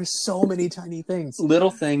there's so many tiny things, little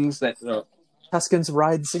things that Tuskens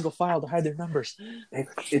ride single file to hide their numbers.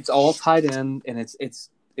 It's all tied in, and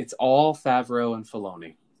it's all Favreau and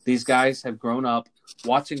Filoni. These guys have grown up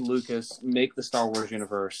watching Lucas make the Star Wars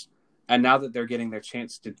universe, and now that they're getting their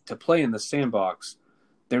chance to play in the sandbox,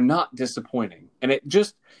 they're not disappointing. And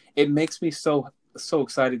it makes me so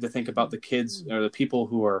excited to think about the kids or the people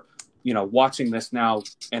who are, watching this now,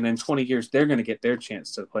 and in 20 years they're going to get their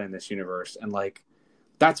chance to play in this universe. And like,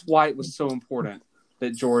 that's why it was so important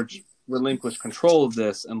that George relinquished control of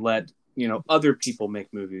this and let, other people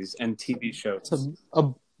make movies and TV shows.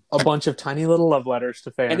 A bunch of tiny little love letters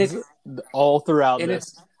to fans all throughout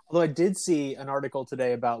this. Although I did see an article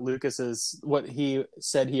today about what he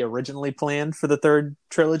said he originally planned for the third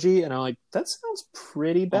trilogy, and I'm like, that sounds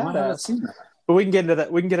pretty badass. I haven't seen that. But we can get into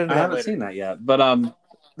that. We can get into that later. I haven't seen that yet, but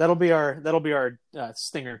that'll be our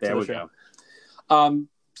stinger. There we go.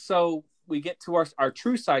 So we get to our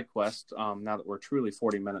true side quest. Now that we're truly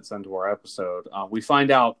 40 minutes into our episode, we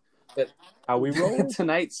find out that how we roll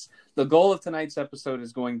the goal of tonight's episode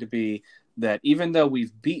is going to be that even though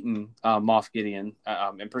we've beaten Moff Gideon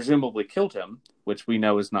and presumably killed him, which we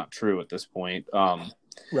know is not true at this point,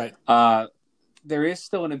 right? There is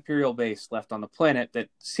still an Imperial base left on the planet that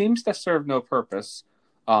seems to serve no purpose,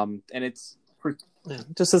 and it's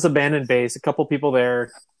just this abandoned base. A couple people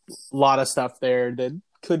there, a lot of stuff there that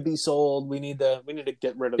could be sold. We need to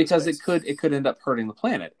get rid of because it could end up hurting the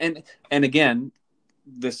planet. And again,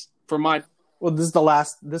 this is the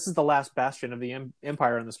last bastion of the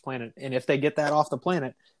Empire on this planet, and if they get that off the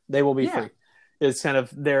planet, they will be free. It's kind of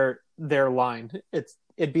their line.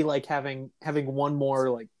 It'd be like having one more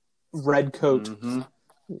like red coat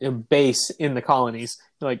base in the colonies.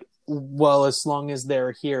 Like, well, as long as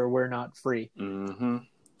they're here, we're not free. Mm-hmm.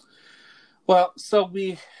 Well, so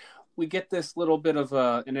we get this little bit of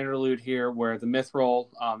an interlude here where the Mithril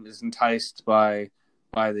is enticed by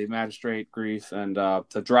the magistrate Greef and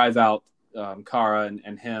to drive out Cara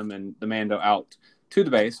and him and the Mando out to the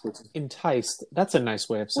base. Which is enticed. That's a nice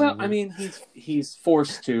way of saying it. Well, I mean, he's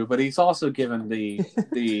forced to, but he's also given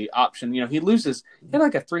the option. He had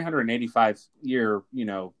like a 385-year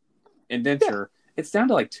indenture. Yeah. It's down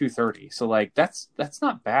to like 230. So like that's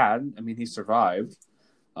not bad. I mean, he survived.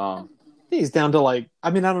 He's down to like, I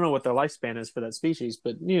mean, I don't know what their lifespan is for that species,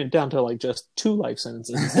 but down to like just 2 life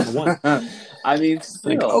sentences instead of 1. I mean,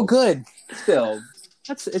 still, like, oh, good. Still,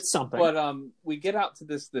 it's something. But we get out to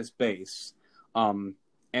this base, and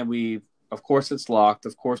of course it's locked.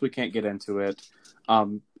 Of course we can't get into it.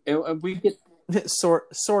 And we get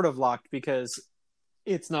sort of locked because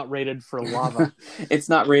it's not rated for lava. It's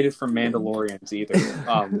not rated for Mandalorians either.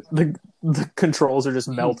 The controls are just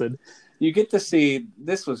melted. You get to see,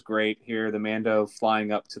 this was great here, the Mando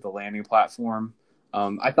flying up to the landing platform.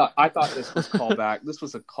 I thought this was callback. This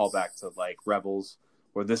was a callback to like Rebels,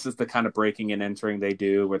 where this is the kind of breaking and entering they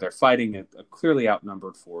do, where they're fighting a clearly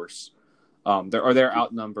outnumbered force. They're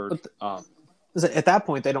outnumbered. At that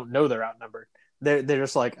point, they don't know they're outnumbered. They're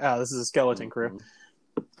just like, oh, this is a skeleton crew.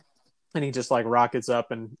 And he just like rockets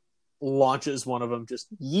up and launches one of them.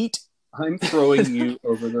 Just yeet. I'm throwing you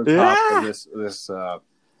over the top of this.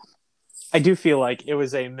 I do feel like it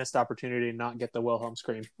was a missed opportunity to not get the Wilhelm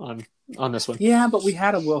scream on this one. Yeah, but we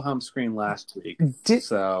had a Wilhelm scream last week.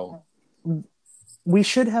 So we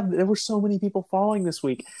should have. There were so many people following this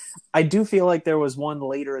week. I do feel like there was one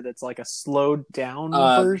later that's like a slowed down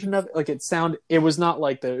version of it. Like it was not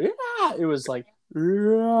like the. It was like.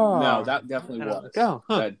 No, that definitely was.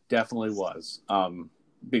 That definitely was.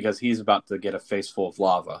 Because he's about to get a face full of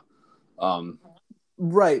lava.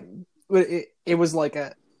 Right, but it was like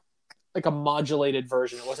like a modulated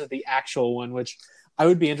version. It wasn't the actual one, which I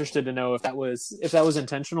would be interested to know if that was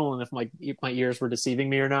intentional and if my ears were deceiving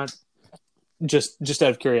me or not. Just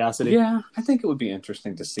out of curiosity. Yeah, I think it would be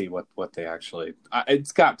interesting to see what they actually.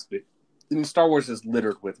 It's got to be. I mean, Star Wars is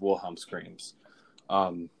littered with Wilhelm screams,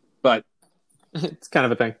 but it's kind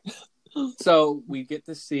of a thing. So we get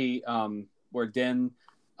to see where Din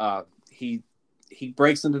he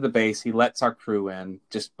breaks into the base. He lets our crew in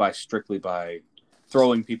just strictly by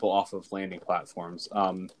throwing people off of landing platforms.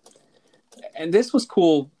 And this was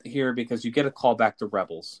cool here because you get a call back to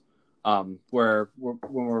Rebels, where when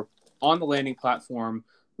we're on the landing platform,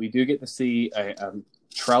 we do get to see a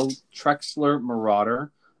Trexler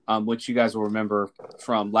Marauder, which you guys will remember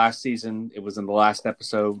from last season. It was in the last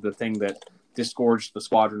episode, the thing that disgorged the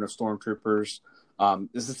squadron of stormtroopers.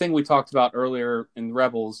 This is the thing we talked about earlier in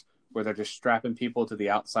Rebels, where they're just strapping people to the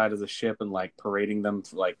outside of the ship and like parading them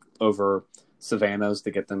like over savannas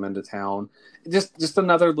to get them into town. Just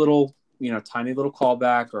another little, tiny little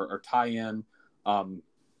callback or tie-in.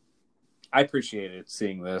 I appreciated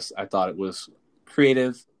seeing this. I thought it was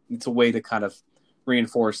creative. It's a way to kind of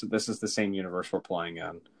reinforce that this is the same universe we're playing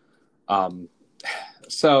in.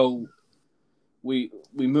 So we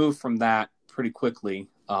move from that pretty quickly.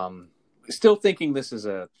 Still thinking this is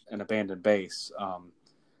an abandoned base.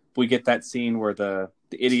 We get that scene where the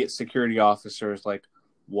idiot security officer is like,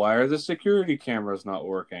 "Why are the security cameras not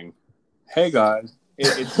working?" Hey guys.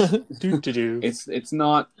 It's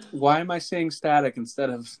not. Why am I seeing static instead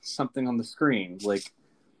of something on the screen? Like,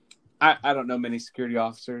 I don't know many security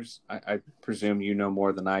officers. I presume you know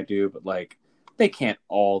more than I do, but like, they can't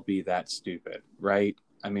all be that stupid, right?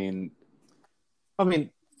 I mean,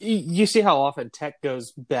 you see how often tech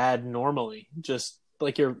goes bad normally. Just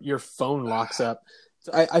like your phone locks up.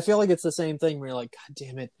 I feel like it's the same thing where you're like, God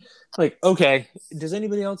damn it. Like, okay, does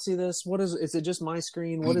anybody else see this? Is it just my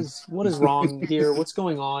screen? What is wrong here? What's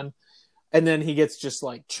going on? And then he gets just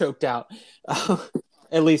like choked out.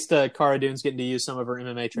 At least Cara Dune's getting to use some of her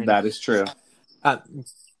MMA training. That is true.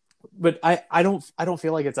 But I don't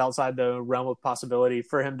feel like it's outside the realm of possibility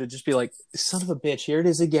for him to just be like, son of a bitch, here it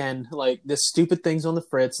is again. Like, this stupid thing's on the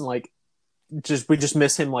fritz, and like we just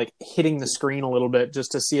miss him like hitting the screen a little bit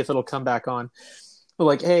just to see if it'll come back on.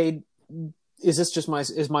 Like, hey, is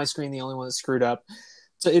my screen the only one that's screwed up?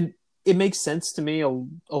 So it makes sense to me a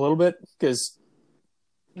little bit, because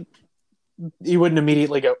you wouldn't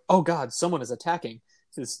immediately go, oh God, someone is attacking.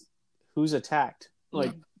 Because who's attacked?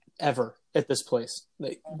 Like, ever at this place?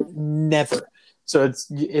 Like, never. So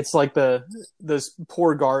it's like those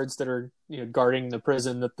poor guards that are guarding the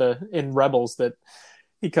prison in Rebels, that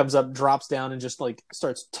he comes up, drops down, and just like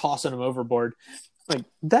starts tossing them overboard. Like,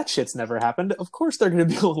 that shit's never happened. Of course they're going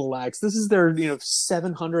to be a little lax. This is their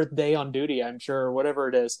 700th day on duty, I'm sure, or whatever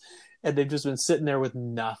it is, and they've just been sitting there with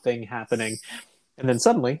nothing happening, and then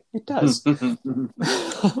suddenly it does.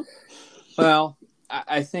 Well,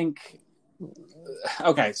 I think.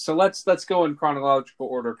 Okay, so let's go in chronological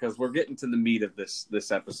order, because we're getting to the meat of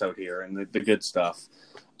this episode here and the good stuff.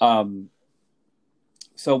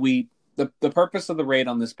 So the purpose of the raid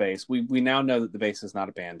on this base, we now know that the base is not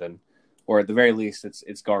abandoned, or at the very least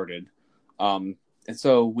it's guarded. And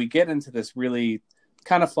so we get into this really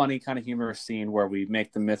kind of funny, kind of humorous scene where we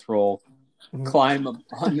make the Mithril climb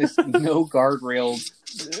on this no guardrails.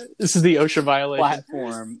 This is the OSHA violation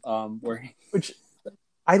platform, which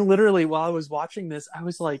I literally, while I was watching this, I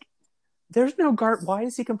was like, there's no guard. Why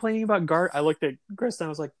is he complaining about guard? I looked at Chris and I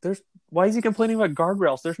was like, why is he complaining about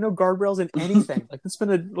guardrails? There's no guardrails in anything. Like, it's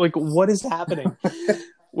been what is happening?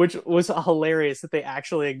 Which was hilarious that they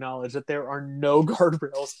actually acknowledged that there are no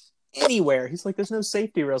guardrails anywhere. He's like, there's no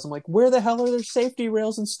safety rails. I'm like, where the hell are there safety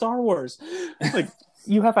rails in Star Wars? Like,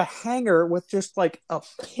 you have a hangar with just like a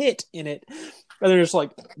pit in it. And they're just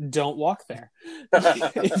like, don't walk there.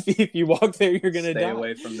 if you walk there, you're going to die. Stay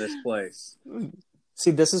away from this place.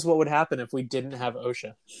 See, this is what would happen if we didn't have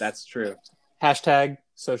OSHA. That's true. Hashtag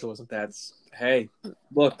socialism. Hey,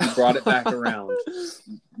 look, you brought it back around.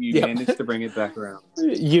 You managed to bring it back around.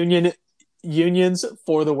 Unions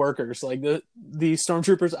for the workers. Like, the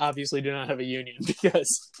stormtroopers obviously do not have a union,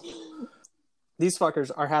 because these fuckers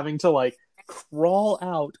are having to like crawl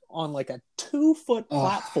out on like a 2-foot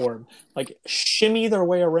platform, like shimmy their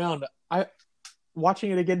way around.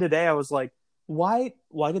 Watching it again today, I was like, why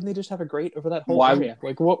didn't they just have a grate over that whole area?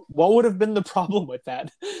 Like, what would have been the problem with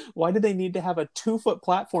that? Why did they need to have a 2-foot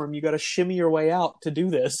platform? You got to shimmy your way out to do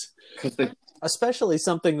this. Especially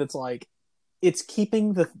something that's like, it's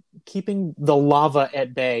keeping the lava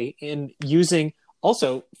at bay, and using,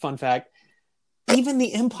 also, fun fact, even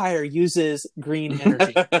the Empire uses green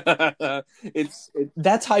energy.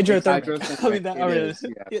 That's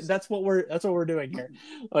hydrothermic. That's what we're doing here.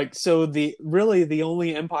 Like, so the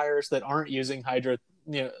only empires that aren't using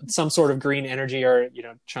some sort of green energy are,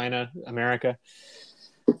 China, America.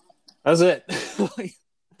 That's it.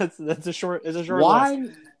 That's a short Why?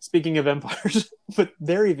 list. Speaking of empires, but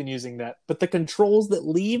they're even using that. But the controls that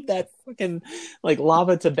leave that fucking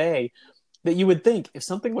lava to bay, that you would think if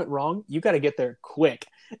something went wrong, you got to get there quick.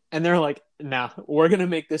 And they're like, nah, we're going to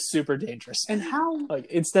make this super dangerous. And how,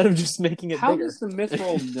 instead of just making it how bigger. does the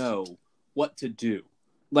Mithril know what to do?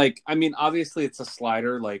 Obviously it's a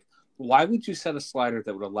slider. Why would you set a slider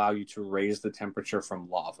that would allow you to raise the temperature from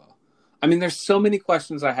lava? There's so many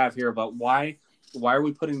questions I have here about why are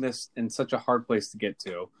we putting this in such a hard place to get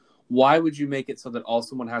to? Why would you make it so that all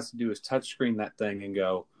someone has to do is touchscreen that thing and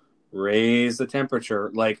go, raise the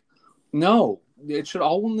temperature? No, it should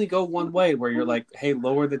only go one way, where you're like, hey,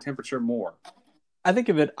 lower the temperature more. I think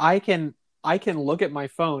of it, I can look at my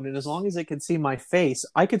phone, and as long as it can see my face,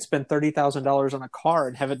 I could spend $30,000 on a car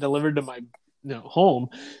and have it delivered to my home.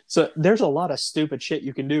 So there's a lot of stupid shit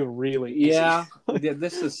you can do really easy. Yeah,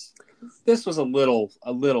 this was a little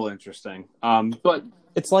interesting. But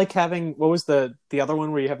it's like having, what was the other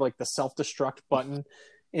one where you have the self-destruct button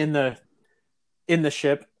in the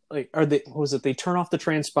ship, what was it? They turn off the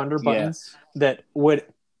transponder button that would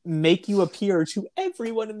make you appear to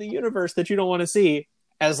everyone in the universe that you don't want to see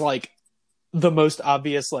as the most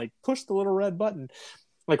obvious, push the little red button,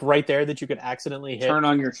 right there that you could accidentally hit. Turn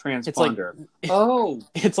on your transponder.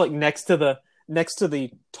 It's next to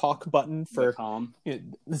the talk button for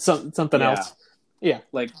something else. Yeah.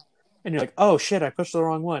 And you're like, oh shit, I pushed the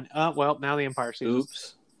wrong one. Well, now the Empire sees.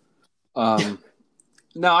 Oops.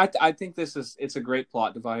 No, I think it's a great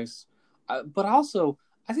plot device. But also,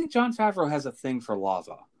 I think Jon Favreau has a thing for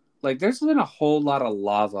lava. There's been a whole lot of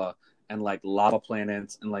lava and lava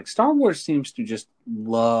planets, and Star Wars seems to just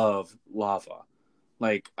love lava.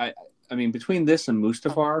 Between this and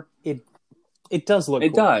Mustafar, it does look. It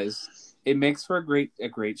cool. does. It makes for a great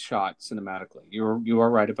shot cinematically. You are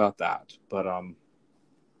right about that. But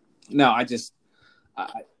no,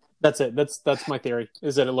 that's it. That's my theory,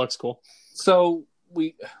 is that it looks cool. So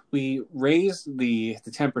we raise the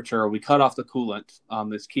temperature. We cut off the coolant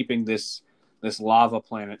that's keeping this lava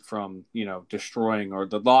planet from destroying, or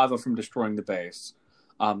the lava from destroying the base.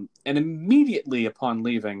 And immediately upon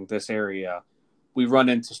leaving this area, we run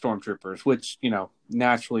into stormtroopers, which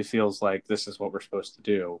naturally feels like this is what we're supposed to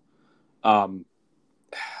do.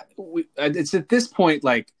 It's at this point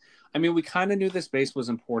we kind of knew this base was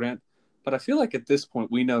important, but I feel like at this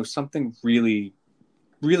point we know something really,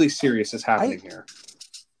 really serious is happening here.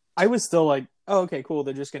 I was still like, oh, okay, cool.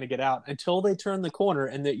 They're just going to get out, until they turn the corner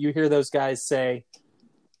and that you hear those guys say,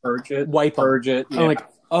 "Purge it, wipe them." purge it. Yeah. I'm like,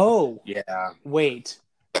 oh, yeah. Wait,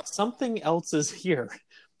 something else is here.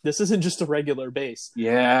 This isn't just a regular base.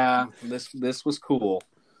 Yeah, this was cool,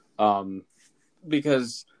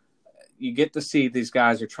 because you get to see these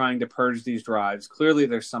guys are trying to purge these drives. Clearly,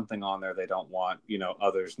 there's something on there they don't want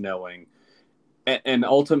others knowing, and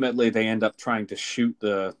ultimately they end up trying to shoot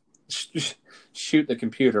the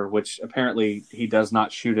computer, which apparently he does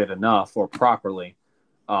not shoot it enough or properly.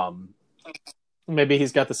 Maybe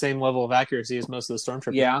he's got the same level of accuracy as most of the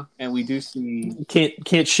stormtroopers. Yeah, and we do see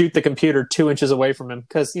can't shoot the computer 2 inches away from him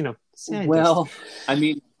because well,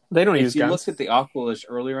 they don't use guns. If you looked at the Aqualish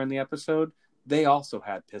earlier in the episode, they also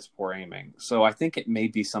had piss poor aiming. So I think it may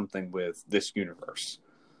be something with this universe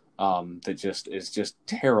that just is just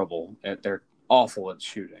terrible. They're awful at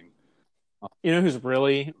shooting. Who's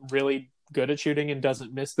really, really good at shooting and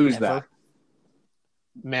doesn't miss? Who's ever? that?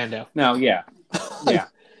 Mando. No, yeah.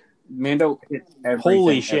 Mando hits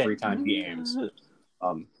every time he aims.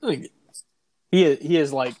 He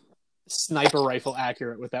is sniper rifle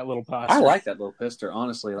accurate with that little pistol. I like that little pistol,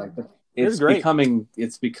 honestly. It's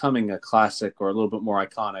becoming a classic, or a little bit more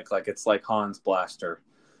iconic. It's like Han's blaster.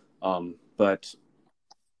 But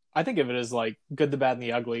I think of it as Good, the Bad, and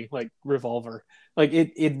the Ugly, revolver.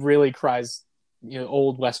 It really cries,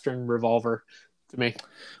 old Western revolver to me.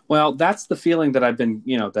 Well, that's the feeling that I've been,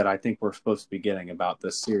 that I think we're supposed to be getting about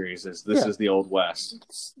this series. Is the Old West,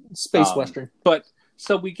 space Western. But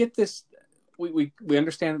so we get this. We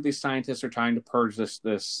understand that these scientists are trying to purge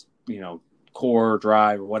this core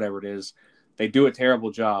drive or whatever it is. They do a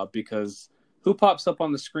terrible job, because who pops up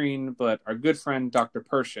on the screen but our good friend Dr.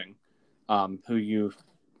 Pershing, who you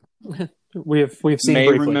we've seen may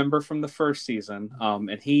briefly. remember from the first season,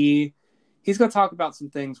 and he's going to talk about some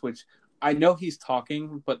things which I know he's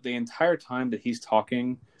talking, but the entire time that he's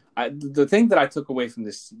talking, the thing that I took away from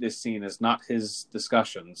this scene is not his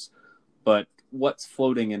discussions, but what's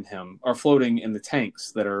floating in him or floating in the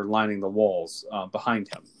tanks that are lining the walls behind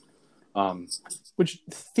him. Which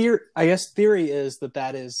theory is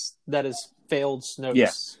that is failed Snoke's.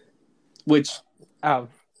 Yes. Which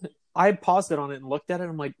I paused it on it and looked at it.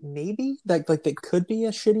 And I'm like, maybe that could be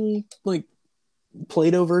a shitty like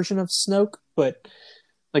Play-Doh version of Snoke, but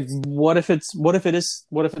like, what if it's not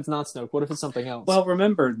Snoke? What if it's something else? Well,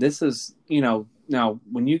 remember, this is, now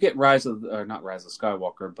when you get not Rise of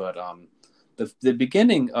Skywalker, but the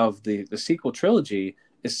beginning of the sequel trilogy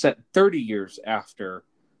is set 30 years after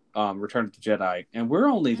Return of the Jedi, and we're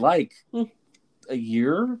only like a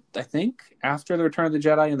year, I think, after the Return of the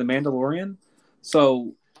Jedi and the Mandalorian.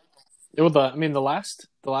 So, the last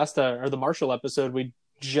or the Marshall episode, we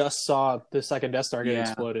just saw the second Death Star get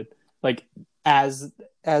exploded, like as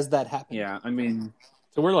that happened. Yeah, I mean,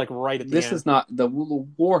 so we're like right at the this end. is not the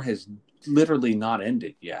war has literally not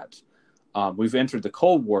ended yet. We've entered the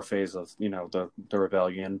Cold War phase of the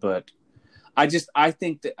rebellion, but I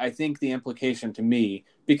think the implication to me,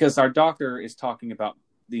 because our doctor is talking about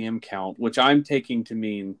the M count, which I'm taking to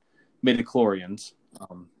mean midichlorians,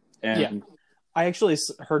 and I actually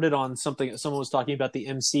heard it on something. Someone was talking about the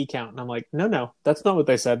MC count, and I'm like, no, that's not what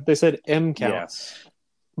they said. They said M count. Yes.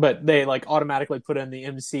 But they like automatically put in the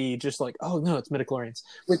MC, just like, oh no, it's midichlorians.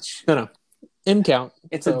 Which no, M count.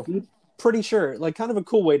 It's pretty sure, like, kind of a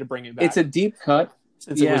cool way to bring it back. It's a deep cut.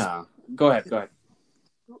 Go ahead.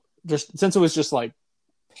 Just since it was just like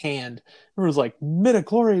panned, it was like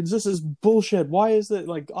midichlorians. This is bullshit. Why is it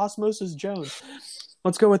like Osmosis Jones?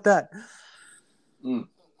 Let's go with that.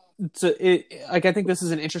 So I think this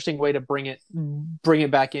is an interesting way to bring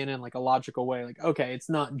it back in like a logical way. Like, okay, it's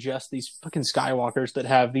not just these fucking Skywalkers that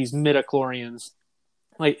have these midichlorians,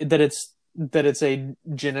 like that it's a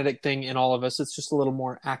genetic thing in all of us. It's just a little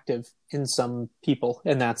more active in some people,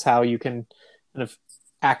 and that's how you can kind of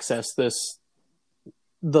access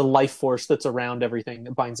the life force that's around everything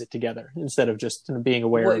that binds it together, instead of just being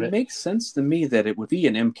aware of it. It makes sense to me that it would be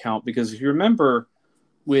an M count, because if you remember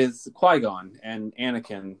with Qui-Gon and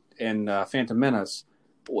Anakin in Phantom Menace,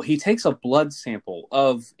 he takes a blood sample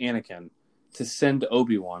of Anakin to send to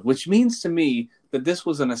Obi-Wan, which means to me that this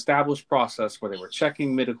was an established process where they were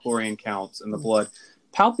checking midichlorian counts in the blood.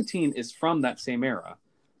 Palpatine is from that same era,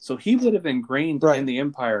 so he would have ingrained in the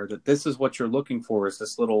Empire that this is what you're looking for, is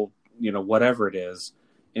this little, whatever it is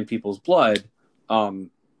in people's blood.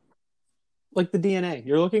 Like the DNA.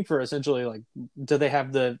 You're looking for essentially, like, do they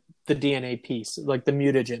have the DNA piece, like the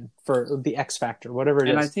mutagen for the X factor, whatever it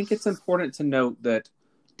is. And I think it's important to note that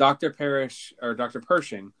Dr.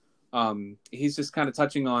 Pershing, he's just kind of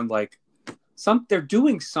touching on, like, they're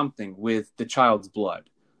doing something with the child's blood.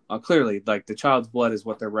 Clearly, like, the child's blood is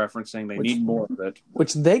what they're referencing. They need more of it.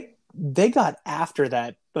 Which they got after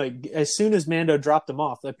that. Like, as soon as Mando dropped them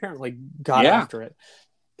off, they apparently got after it.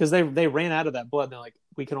 Because they ran out of that blood. And they're like,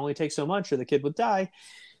 we can only take so much or the kid would die.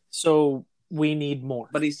 So we need more.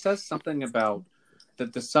 But he says something about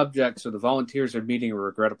that the subjects or the volunteers are meeting a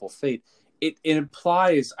regrettable fate. It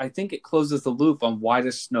implies, I think it closes the loop on why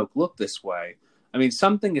does Snoke look this way. I mean,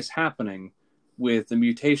 something is happening with the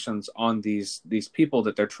mutations on these people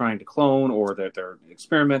that they're trying to clone or that they're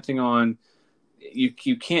experimenting on.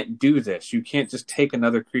 You can't do this. You can't just take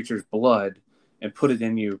another creature's blood and put it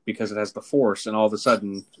in you because it has the Force, and all of a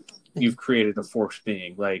sudden you've created a Force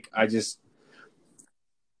being. Like,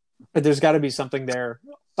 but there's got to be something there.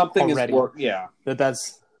 Something already,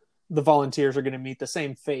 that's the volunteers are going to meet the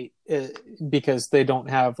same fate because they don't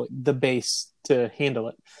have, like, the base to handle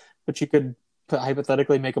it. But you could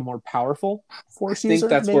hypothetically make a more powerful Force user. I think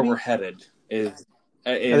that's maybe? where we're headed. I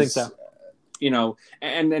think so.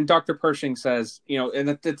 And Dr. Pershing says, and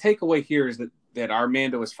the takeaway here is that our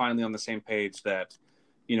Mando is finally on the same page that,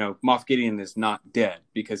 Moff Gideon is not dead,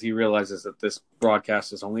 because he realizes that this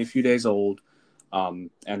broadcast is only a few days old, and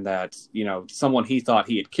that, someone he thought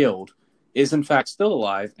he had killed is in fact still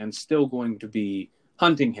alive and still going to be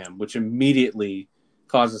hunting him, which immediately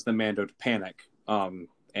causes the Mando to panic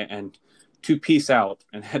and to peace out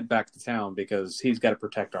and head back to town because he's got to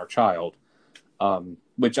protect our child.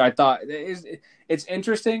 Which I thought it's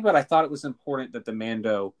interesting, but I thought it was important that the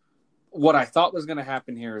Mando. What I thought was going to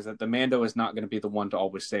happen here is that the Mando is not going to be the one to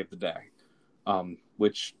always save the day,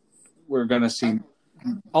 which we're going to see.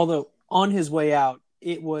 Although on his way out,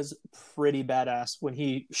 it was pretty badass when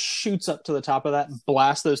he shoots up to the top of that and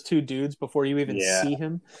blasts those two dudes before you even see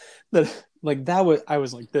him. I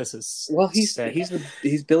was like, this is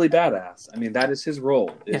he's Billy Badass. I mean, that is his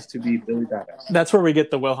role, is to be Billy Badass. That's where we get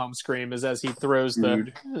the Wilhelm scream, is as he throws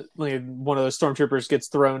one of those stormtroopers gets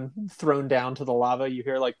thrown down to the lava. You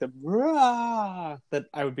hear like the rah! That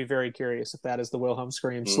I would be very curious if that is the Wilhelm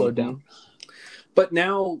scream slowed down. But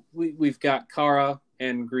now we've got Kara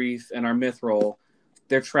and Greef and our Mythrol.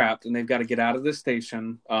 They're trapped and they've got to get out of this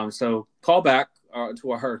station. So call back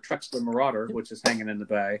to our Trexler Marauder, which is hanging in the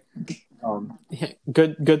bay.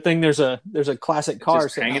 Good thing there's a classic car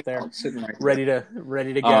sitting out there, ready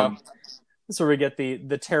to go. So we get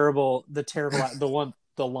the terrible the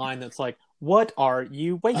line that's like, "What are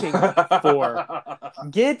you waiting for?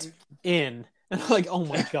 Get in!" And I'm like, oh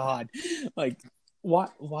my god, like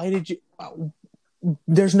why did you?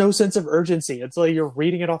 There's no sense of urgency. It's like you're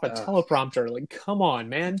reading it off a teleprompter. Like, come on,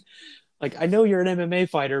 man. Like, I know you're an MMA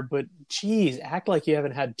fighter, but geez, act like you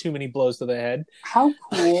haven't had too many blows to the head. How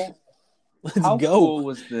cool! How cool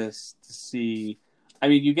was this to see? I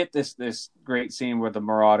mean, you get this great scene where the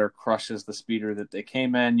Marauder crushes the speeder that they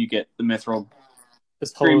came in. You get the Mythrol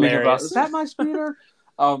screaming about, "Is that my speeder?"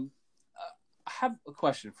 I have a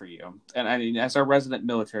question for you, and I mean, as our resident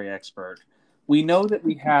military expert, we know that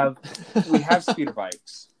we have speeder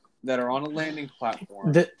bikes that are on a landing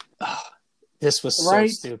platform. This was so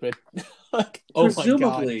stupid. Like,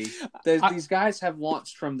 presumably, oh my God. These guys have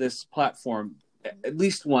launched from this platform at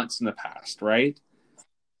least once in the past, right?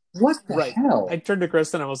 What the hell? I turned to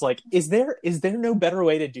Kristen and I was like, is there no better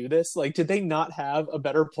way to do this? Like, did they not have a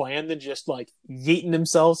better plan than just like yeeting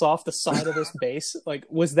themselves off the side of this base? Like,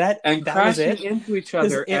 was that and that crashing was it? into each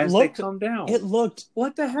other as they come down? It looked,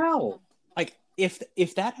 what the hell? Like,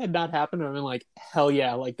 if that had not happened, I'd been like, hell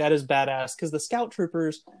yeah, like that is badass, because the scout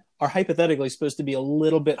troopers are hypothetically supposed to be a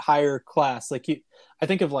little bit higher class. Like, I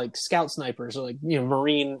think of like scout snipers or like, you know,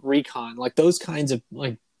 Marine recon, like those kinds of,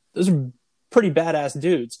 like, those are pretty badass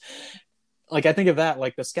dudes. Like, I think of that,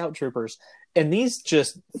 like the scout troopers, and these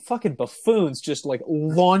just fucking buffoons just like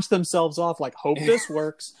launch themselves off, like, hope this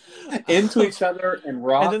works, into each other and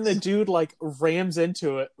rocks. And then the dude like rams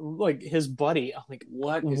into it, like his buddy. I'm like,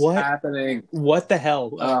 what is happening? What the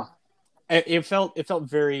hell? It felt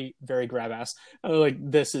very, very grab ass. Like,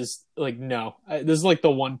 this is like, no, this is like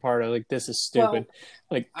the one part of like, this is stupid.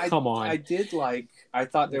 Well, like, come on. I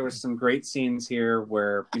thought there was some great scenes here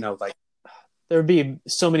where, you know, like, there would be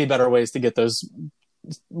so many better ways to get those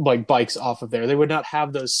like bikes off of there. They would not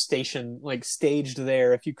have those staged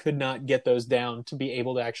there if you could not get those down to be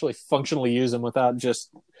able to actually functionally use them without just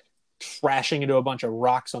crashing into a bunch of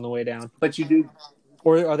rocks on the way down. But you do.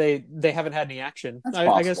 Or are they haven't had any action?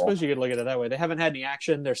 I guess suppose you could look at it that way. They haven't had any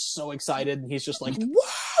action. They're so excited, and he's just like,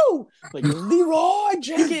 "Whoa!" Like Leroy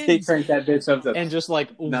Jenkins. They cranked that bitch up to and just like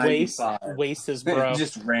waste his bro.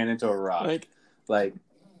 Just ran into a rock. Like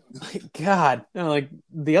God, no, like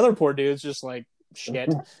the other poor dude's just like,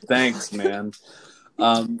 shit. Thanks, man.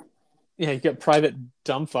 Yeah, you got Private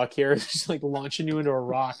Dumbfuck here, just like launching you into a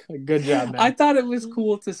rock. Like, good job, man. I thought it was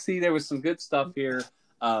cool to see. There was some good stuff here.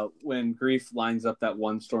 When Greef lines up that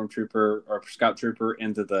one stormtrooper or scout trooper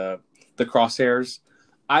into the crosshairs,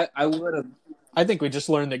 I would have. I think we just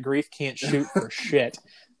learned that Greef can't shoot for shit.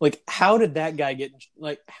 Like, how did that guy get?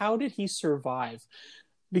 Like, how did he survive?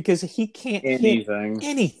 Because he can't hit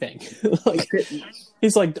anything. Like,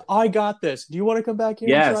 he's like, I got this. Do you want to come back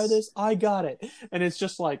here and try this? I got it. And it's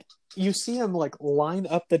just like, you see him like line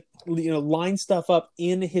stuff up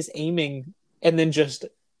in his aiming, and then just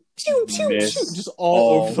pew, pew, pew, just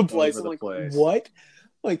all over the place. I'm like, what?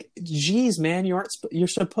 Like, geez, man, you're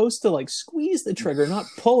supposed to like squeeze the trigger, not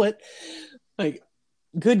pull it. Like,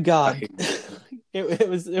 good God, it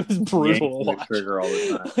was brutal to watch. Trigger all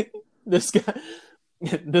the time. Like,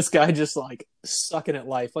 this guy just like sucking at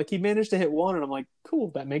life. Like, he managed to hit one, and I'm like,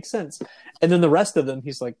 cool, that makes sense. And then the rest of them,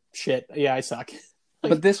 he's like, shit, yeah, I suck. Like,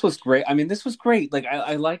 but this was great. I mean, this was great. Like,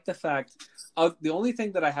 I like the fact. The only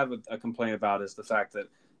thing that I have a complaint about is the fact that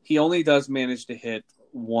he only does manage to hit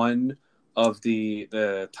one of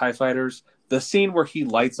the TIE fighters. The scene where he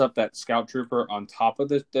lights up that scout trooper on top of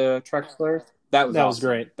the Trexler, that was awesome.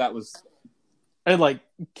 Great. That was. I had like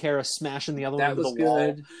Kara smashing the other one into the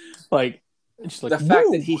wall. Like, just like, the fact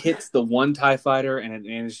that he hits the one TIE fighter and it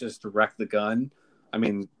manages to wreck the gun. I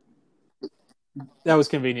mean, that was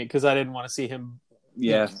convenient because I didn't want to see him.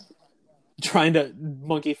 Yeah. Trying to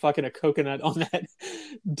monkey fucking a coconut on that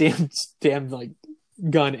damn like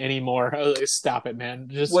gun anymore. I was like, stop it, man.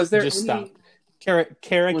 Stop. Kara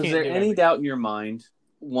was there any doubt in your mind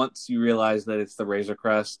once you realized that it's the Razor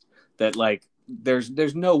Crest that like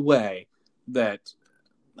there's no way that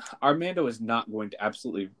Armando is not going to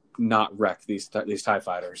absolutely not wreck these TIE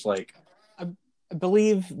fighters. Like, I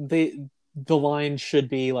believe the line should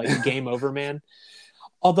be like "Game over, man."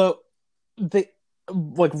 Although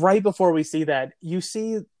like right before we see that, you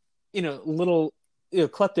see, little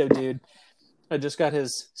klepto dude just got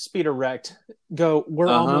his speeder wrecked. Go, we're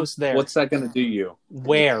almost there. What's that going to do you?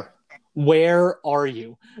 Where are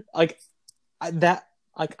you? Like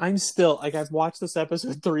I'm still like, I've watched this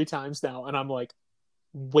episode 3 times now, and I'm like,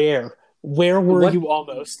 where were you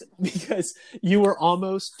almost? Because you were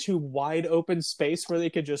almost to wide open space where they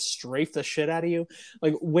could just strafe the shit out of you.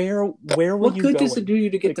 Like, where were you going? What good does it do you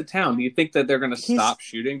to get to town? Do you think that they're going to stop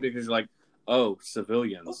shooting because you're like, oh,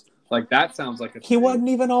 civilians? Like, that sounds like he wasn't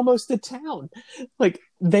even almost to town. Like,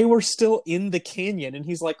 they were still in the canyon, and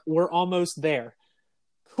he's like, we're almost there.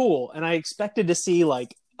 Cool. And I expected to see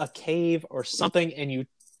like a cave or something, and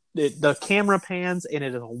the camera pans, and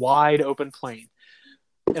it is a wide open plain.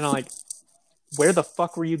 And I'm like, where the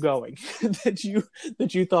fuck were you going? that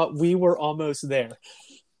you thought we were almost there.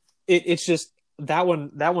 It's just that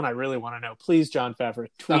one I really want to know. Please, Jon Favreau,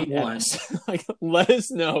 tweet at us. Like, let us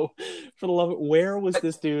know, for the love of it, where was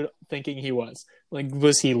this dude thinking he was? Like,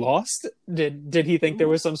 was he lost? Did he think there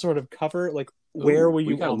was some sort of cover? Like, where were you?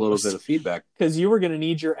 We got almost? A little bit of feedback, because you were going to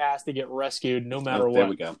need your ass to get rescued no matter what. There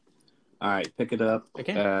we go. All right, pick it up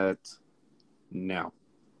at now.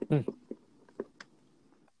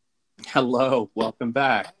 Hello, welcome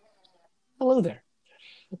back. Hello there.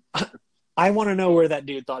 I want to know where that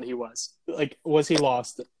dude thought he was. Like, was he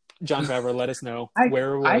lost? Jon Favreau, let us know.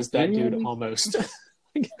 Where was that dude almost?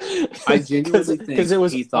 I genuinely think it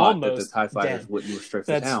was he thought that the TIE fighters wouldn't restrict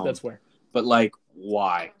the town. That's where. But, like,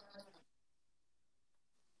 why?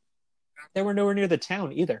 They were nowhere near the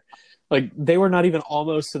town either. Like, they were not even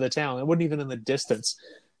almost to the town. It wasn't even in the distance.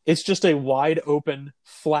 It's just a wide open,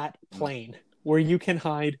 flat plain where you can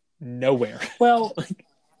hide nowhere. Well, like,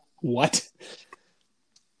 what?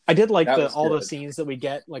 I did like all the scenes that we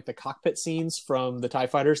get, like the cockpit scenes from the TIE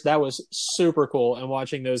fighters. That was super cool, and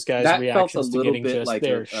watching those guys' reactions to getting just like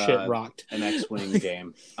their shit rocked. An X-Wing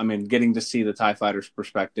game. I mean, getting to see the TIE fighters'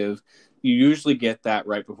 perspective, you usually get that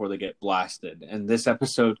right before they get blasted, and this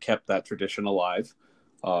episode kept that tradition alive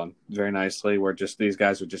very nicely, where just these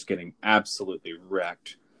guys are just getting absolutely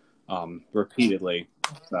wrecked repeatedly.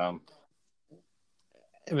 So,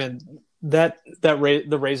 I mean,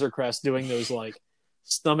 the Razor Crest doing those like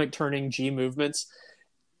stomach turning G movements,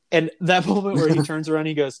 and that moment where he turns around,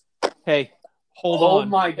 he goes, "Hey, hold on!" Oh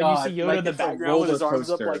my god! And you see Yoda in the background with his arms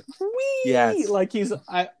up, like, whee! Yes, like he's.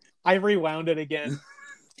 I rewound it again.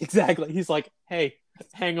 Exactly. He's like, "Hey,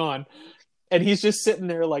 hang on," and he's just sitting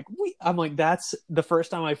there like, "Wee!" I'm like, that's the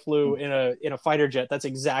first time I flew in a fighter jet. That's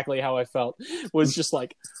exactly how I felt. Was just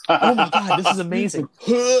like, oh my god, this is amazing,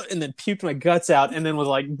 and then puked my guts out, and then was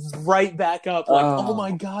like right back up, like, oh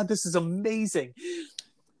my god, this is amazing.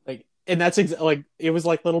 Like, and that's like, it was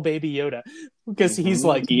like little baby Yoda, because he's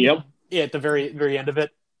like, at the very very end of it,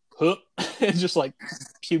 and just like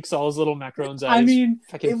pukes all his little macarons out. I mean,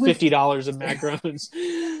 fucking $50 of macarons.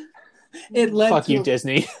 It led Fuck to you,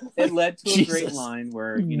 Disney. It led to a great line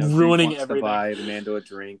where, ruining everything. To buy Mando a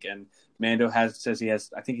drink, and Mando says he has.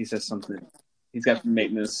 I think he says something. He's got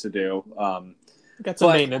maintenance to do. Got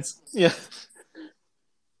some maintenance, yeah.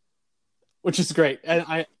 Which is great, and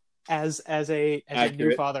I, as a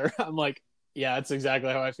new father, I'm like, yeah, that's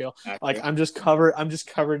exactly how I feel. Accurate. Like, I'm just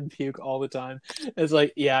covered in puke all the time. It's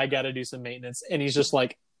like, yeah, I got to do some maintenance, and he's just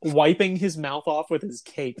like wiping his mouth off with his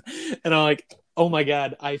cape, and I'm like, oh my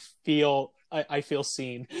god, I feel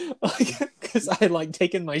seen, like, because I had like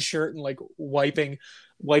taken my shirt and like wiping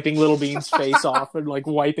Little Bean's face off, and like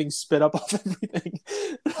wiping spit up off everything.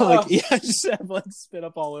 Like, yeah, I just have like spit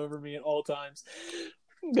up all over me at all times.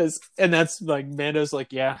 And that's like, Mando's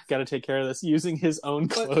like, yeah, got to take care of this, using his own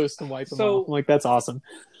clothes to wipe them off. I'm like, that's awesome.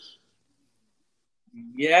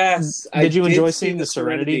 Yes. Did you enjoy seeing the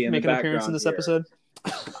Serenity make an appearance in this episode?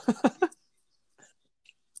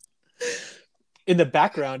 In the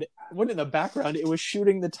background, it was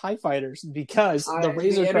shooting the TIE fighters, because the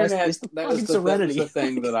Razor Crest is the fucking Serenity. That was the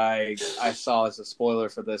thing that I saw as a spoiler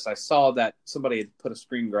for this. I saw that somebody had put a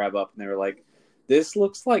screen grab up, and they were like, this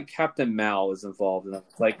looks like Captain Mal is involved. And I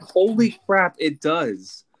was like, holy crap, it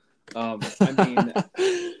does. I mean...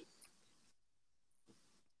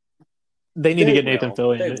 They need to get Nathan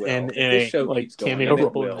Fillion in a like cameo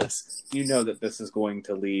role in this. You know that this is going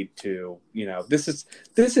to lead to, this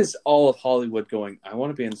is all of Hollywood going, I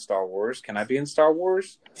want to be in Star Wars. Can I be in Star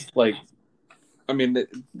Wars? Like, I mean,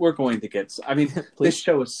 we're going to get... I mean, this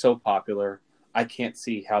show is so popular, I can't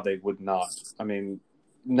see how they would not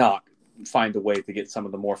find a way to get some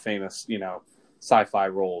of the more famous, sci-fi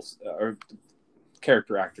roles or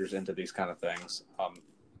character actors into these kind of things.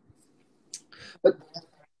 But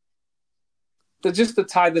just to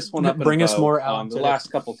tie this one up, bring us more out. The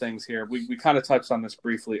last couple things here, we kind of touched on this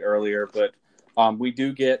briefly earlier, but we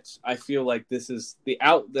do get. I feel like this is the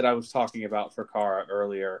out that I was talking about for Kara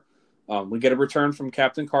earlier. We get a return from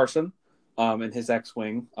Captain Carson and his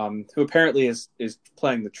X-wing, who apparently is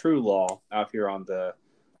playing the True Law out here on the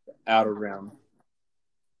Outer Rim.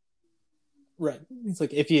 Right. It's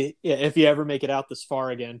like if you ever make it out this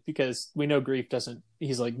far again, because we know Greef doesn't.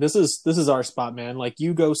 He's like, this is our spot, man. Like,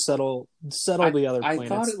 you go settle the other planets.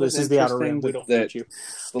 Thought it was this is the Outer Rim. We don't need you.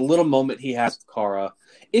 The little moment he has with Kara.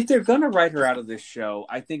 If they're gonna write her out of this show,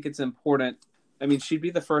 I think it's important. I mean, she'd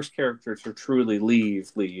be the first character to truly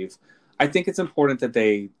leave. I think it's important that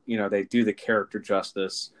they do the character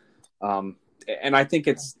justice, and I think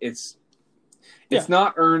it's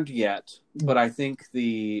not earned yet. But I think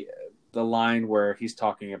the line where he's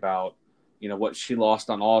talking about, what she lost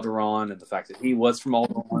on Alderaan and the fact that he was from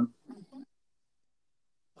Alderaan.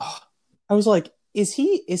 I was like, is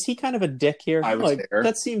he kind of a dick here? I was like, there.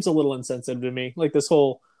 That seems a little insensitive to me. Like, this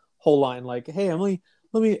whole line, like, hey, Emily,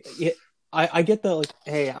 let me. I get the, like,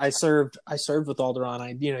 hey, I served with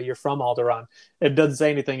Alderaan. You're from Alderaan. It doesn't say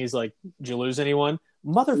anything. He's like, did you lose anyone?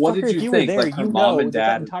 Motherfucker, What did if you think? were there, like, her mom and dad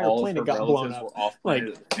that entire planet got blown up.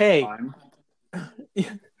 Like, hey,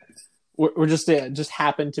 we're just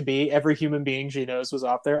happened to be, every human being she knows was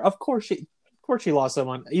off there. Of course she lost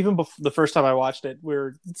someone. Even the first time I watched it, we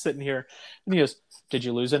were sitting here, and he goes, did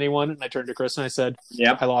you lose anyone? And I turned to Chris and I said,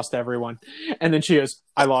 yeah, I lost everyone. And then she goes,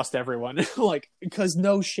 I lost everyone. Like, because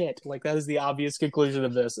no shit. Like, that is the obvious conclusion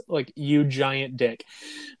of this. Like, you giant dick.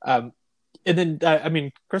 And then, I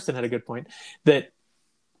mean, Kristen had a good point that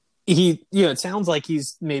he, it sounds like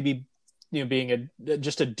he's maybe, being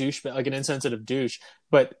just a douche, like an insensitive douche,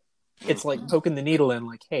 but it's like poking the needle in,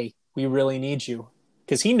 like, hey, we really need you.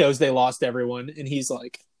 Because he knows they lost everyone, and he's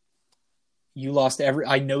like,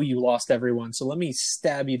 I know you lost everyone, so let me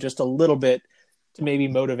stab you just a little bit to maybe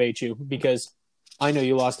motivate you, because I know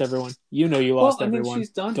you lost everyone. You know you lost everyone. She's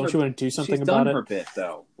done Don't you want to do something about it? She's done her bit,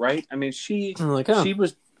 though, right? I mean, she was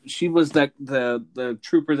the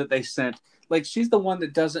trooper that they sent. Like, she's the one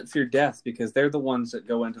that doesn't fear death, because they're the ones that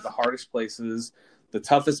go into the hardest places, the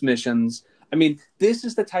toughest missions. I mean, this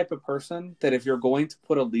is the type of person that if you're going to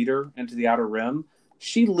put a leader into the Outer Rim,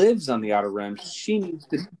 she lives on the Outer Rim. She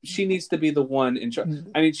needs to be the one in charge.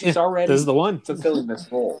 I mean, she's already this is the one fulfilling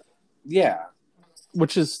this role. Yeah,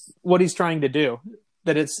 which is what he's trying to do.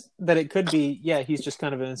 That it could be, he's just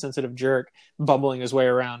kind of an insensitive jerk, bumbling his way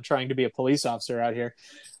around, trying to be a police officer out here,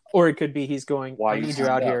 or it could be he's going, I need you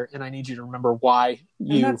out here, and I need you to remember why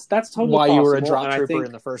that's totally why possible. You were a drop trooper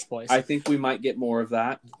in the first place. I think we might get more of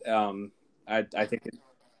that. I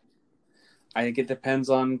think it depends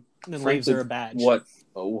on, and leaves her a badge.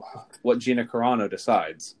 What Gina Carano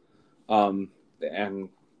decides, and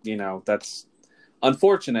that's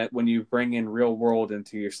unfortunate when you bring in real world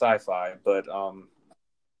into your sci-fi, but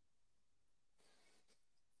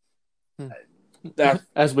that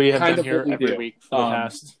as we have done here every week for the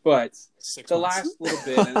past but 6 the months. last little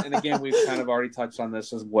bit, and again we've kind of already touched on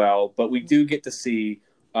this as well, but we do get to see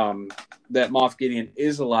that Moff Gideon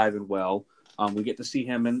is alive and well. We get to see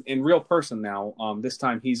him in real person now. This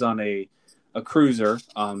time he's on a cruiser,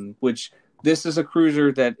 which this is a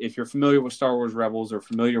cruiser that, if you're familiar with Star Wars Rebels or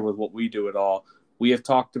familiar with what we do at all, we have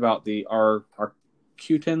talked about the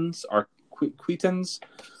Arquitans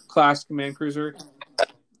class command cruiser.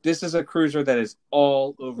 This is a cruiser that is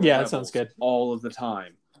all over. Yeah, Rebels that sounds good. All of the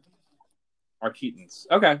time. Arquitans.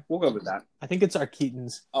 Okay, we'll go with that. I think it's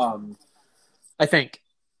Arquitans. I think.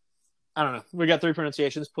 I don't know. We got 3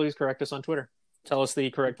 pronunciations. Please correct us on Twitter. Tell us the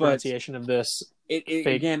correct pronunciation of this.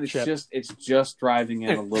 It's just driving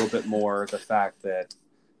in a little bit more the fact that,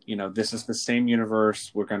 this is the same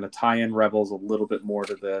universe. We're going to tie in Rebels a little bit more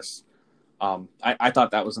to this. I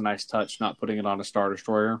thought that was a nice touch, not putting it on a Star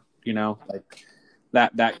Destroyer. Like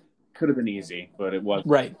that could have been easy, but it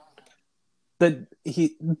wasn't. Right.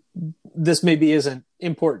 This maybe isn't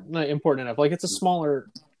important enough. Like, it's a smaller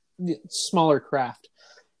craft.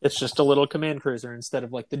 It's just a little command cruiser instead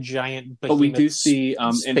of like the giant. But we do see,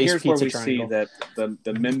 and here's where we triangle. see that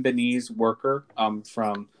the Membanese worker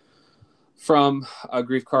from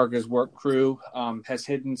Greef Karga's work crew has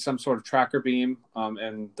hidden some sort of tracker beam,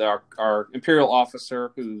 and our Imperial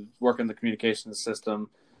officer who's working the communications system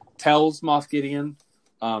tells Moff Gideon,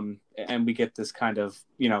 and we get this kind of,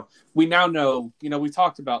 we now know, we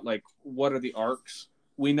talked about like what are the arcs.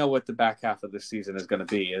 We know what the back half of this season is going to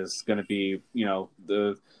be.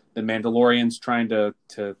 The Mandalorians trying to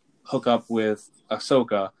hook up with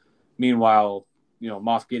Ahsoka. Meanwhile,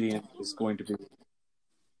 Moff Gideon is going to be.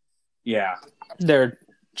 Yeah. They're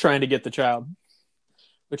trying to get the child,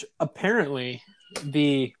 which apparently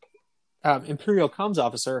the Imperial comms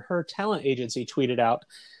officer, her talent agency, tweeted out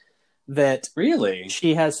that Really?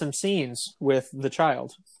 she has some scenes with the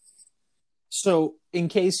child. So, in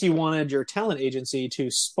case you wanted your talent agency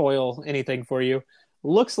to spoil anything for you,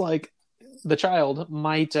 looks like the child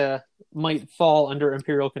might fall under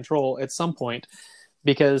Imperial control at some point,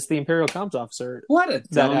 because the Imperial comms officer, What a that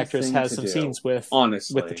dumb actress, thing has to some do, scenes with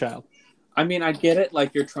honestly. the child. I mean, I get it.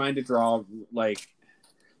 Like, you're trying to draw, like,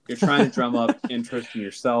 you're trying to drum up interest in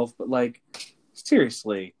yourself, but, like,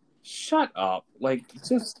 seriously, shut up. Like,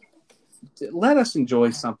 just let us enjoy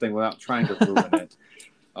something without trying to ruin it.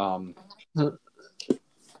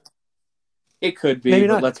 It could be, Maybe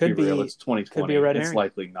but not. let's Could be real. be- It's 2020. could be a red It's herring.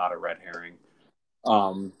 likely not a red herring.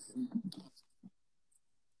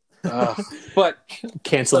 But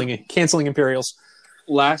Canceling Imperials.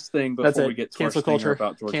 last thing That's before it. we get to Cancel our stinger culture.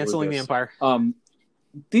 about George Canceling Lucas. the Empire.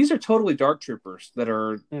 These are totally Dark Troopers that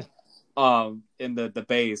are in the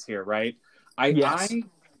bays here, right? Yes.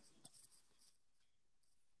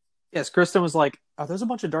 Yes, Kristen was like, "Are those a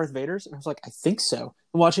bunch of Darth Vaders?" And I was like, "I think so."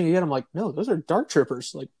 And watching it again, I'm like, "No, those are Dark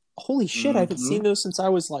Troopers." Like, holy shit, I haven't seen those since I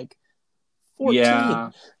was like 14.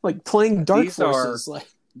 Yeah. Like playing Dark These are- Forces.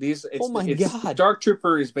 Oh my God. Dark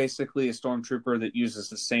Trooper is basically a stormtrooper that uses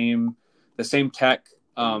the same tech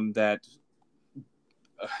that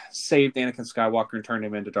saved Anakin Skywalker and turned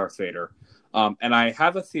him into Darth Vader. And I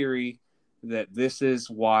have a theory that this is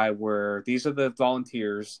why these are the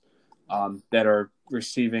volunteers that are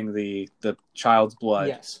receiving the child's blood.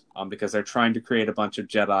 Yes. Because they're trying to create a bunch of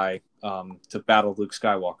Jedi to battle Luke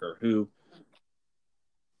Skywalker, who,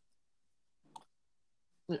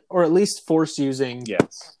 Or at least Force using,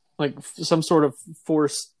 yes, like some sort of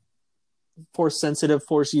Force sensitive,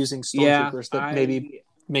 Force using stormtroopers that maybe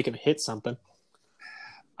make him hit something.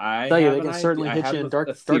 I tell you, have they an can certainly idea. hit I you have in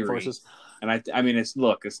Dark theory. Forces. And I mean, it's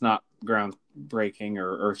not groundbreaking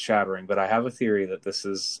or earth shattering, but I have a theory that this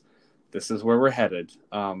is where we're headed.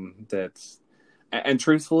 And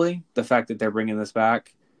truthfully, the fact that they're bringing this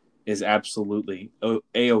back is absolutely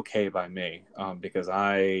a-okay by me, because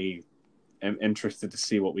I am interested to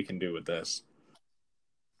see what we can do with this.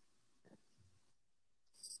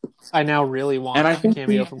 I now really want And I a think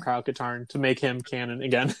cameo from Kyle Katarn to make him canon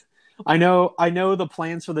again. I know the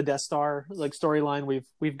plans for the Death Star storyline.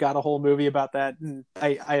 We've got a whole movie about that, and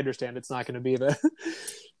I understand it's not going to be the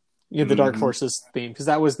the Dark Forces theme, because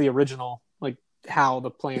that was the original, how the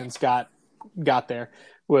plans got there,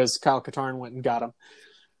 was Kyle Katarn went and got him.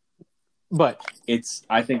 But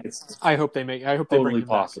I think it's I hope they bring totally him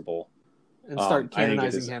possible. back and start I think it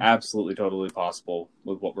canonizing is him. absolutely totally possible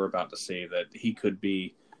with what we're about to see, that he could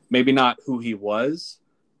be maybe not who he was,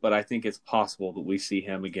 but I think it's possible that we see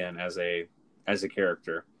him again as a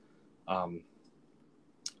character.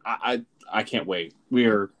 I can't wait.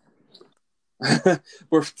 We're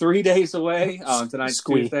 3 days away. Tonight's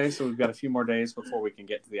Tuesday, so we've got a few more days before we can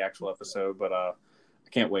get to the actual episode. But I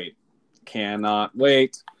can't wait. Cannot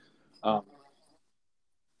wait.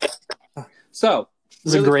 So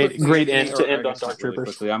It's a really great quickly, end or to I end on guess Dark not really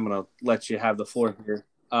Troopers. quickly, I'm going to let you have the floor here.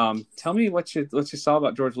 Tell me what you saw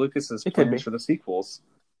about George Lucas's It could be. plans for the sequels.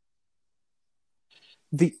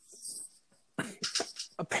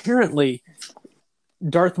 Apparently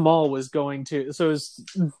Darth Maul was going to, so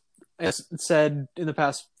as said in the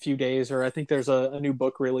past few days, or I think there's a new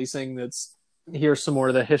book releasing that's, here's some more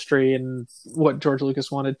of the history and what George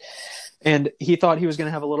Lucas wanted, and he thought he was going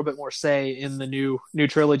to have a little bit more say in the new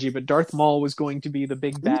trilogy, but Darth Maul was going to be the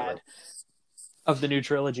big bad of the new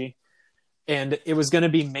trilogy. And it was going to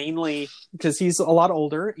be mainly because he's a lot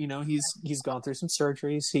older. He's gone through some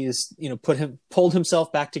surgeries. He's pulled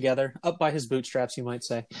himself back together, up by his bootstraps, you might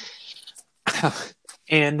say.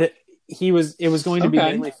 And it was going to be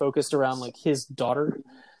mainly focused around his daughter,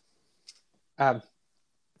 and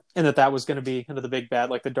that was going to be kind of the big bad,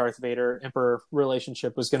 the Darth Vader Emperor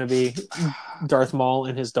relationship was going to be Darth Maul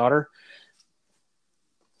and his daughter.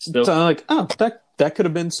 Still. So I'm that could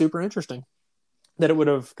have been super interesting. That it would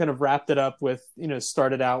have kind of wrapped it up with,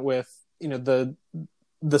 started out with, the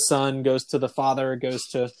son goes to the father, goes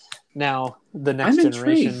to now the next I'm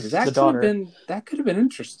generation, intrigued. the daughter. That could have been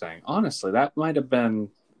interesting. Honestly, that might have been.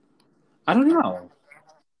 I don't know.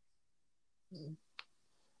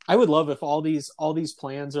 I would love if all these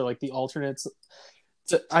plans are the alternates.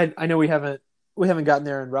 I know we haven't gotten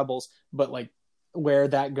there in Rebels, but where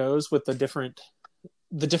that goes with the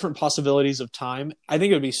different possibilities of time, I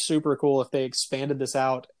think it would be super cool if they expanded this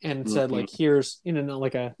out and said here's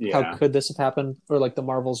how could this have happened, or the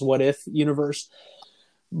Marvel's what if universe.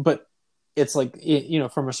 But it's like,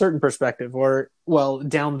 from a certain perspective, or well,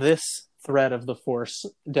 down this thread of the Force,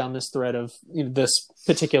 down this thread of this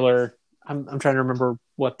particular. I'm trying to remember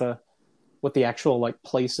what the actual like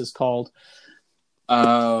place is called.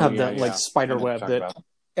 Of that like spider web that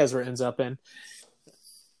Ezra ends up in.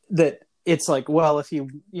 That it's like, well, if you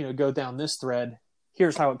go down this thread,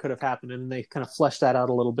 here's how it could have happened, and they kind of flesh that out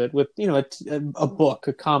a little bit with a book,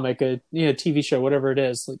 a comic, a TV show, whatever it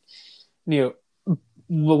is. Like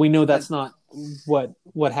well, we know that's not what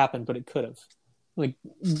happened, but it could have. Like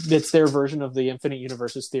it's their version of the infinite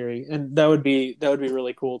universes theory, and that would be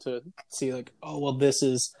really cool to see. Like, oh well, this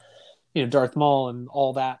is Darth Maul, and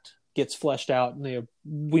all that gets fleshed out, and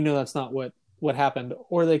we know that's not what happened.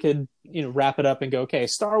 Or they could wrap it up and go, okay,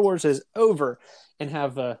 Star Wars is over, and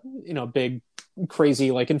have a big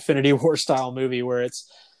crazy like Infinity War style movie where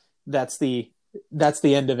that's the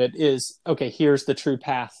end of it. Is okay, here's the true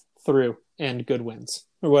path through, and good wins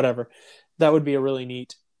or whatever. That would be a really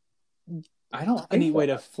neat way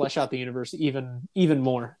to flesh out the universe even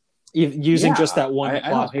more, using just that one plot, I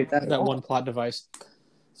don't hate that one plot device.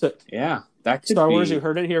 So yeah, that could Star Wars, you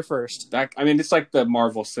heard it here first. It's like the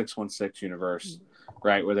Marvel 616 universe,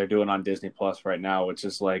 right? Where they're doing on Disney Plus right now, which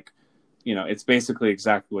is like, it's basically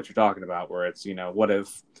exactly what you're talking about, where it's, what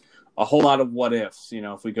if, a whole lot of what ifs,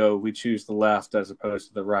 if we choose the left as opposed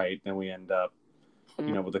to the right, then we end up,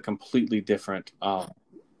 with a completely different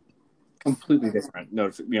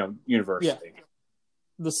universe. Yeah.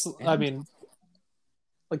 I mean,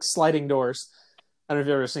 like sliding doors. I don't know if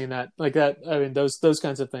you've ever seen that. Like that. I mean, those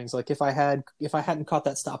kinds of things. Like if I hadn't caught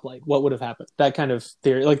that stoplight, what would have happened? That kind of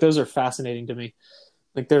theory. Like those are fascinating to me.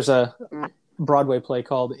 Like there's a Broadway play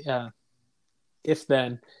called If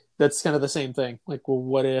Then. That's kind of the same thing. Like, well,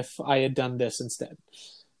 what if I had done this instead?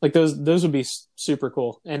 Like those would be super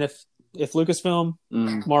cool. And if Lucasfilm,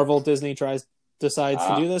 Marvel, Disney decides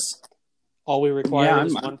to do this, all we require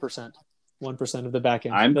is 1%. 1% of the back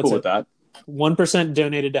end. I'm cool with that. 1%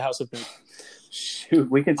 donated to House of Nerd. Shoot,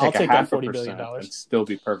 we can take a half $40 billion and still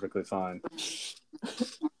be perfectly fine.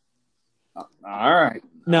 All right.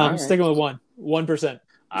 No, I'm sticking with 1%.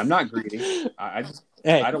 I'm not greedy. I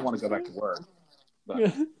don't want to go back to work.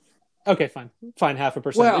 But. Okay, fine,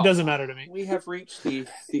 0.5%. Well, it doesn't matter to me. We have reached the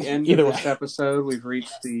end of this episode. We've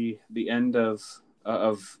reached the end of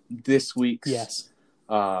this week's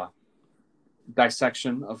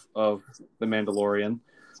dissection of the Mandalorian.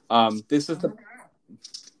 This is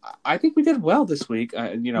I think we did well this week.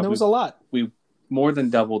 There was a lot. We more than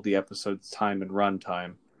doubled the episode's time and run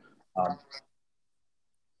time.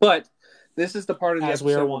 But this is the part of the episode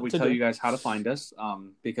where we tell you guys how to find us,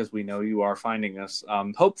 because we know you are finding us.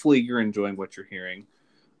 Hopefully you're enjoying what you're hearing.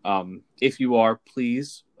 If you are,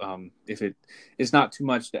 please, if it is not too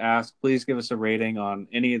much to ask, please give us a rating on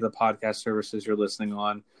any of the podcast services you're listening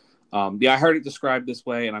on. I heard it described this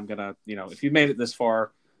way, and I'm going to, if you made it this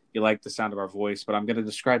far, you like the sound of our voice, but I'm going to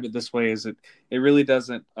describe it this way: is it really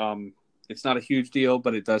doesn't, it's not a huge deal,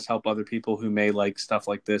 but it does help other people who may like stuff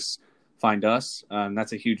like this find us.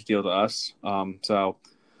 That's a huge deal to us. So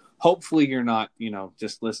hopefully you're not,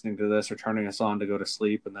 just listening to this or turning us on to go to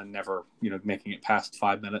sleep and then never, making it past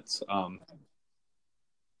 5 minutes.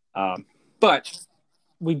 But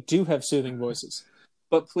we do have soothing voices.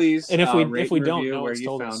 But please, and if we don't know where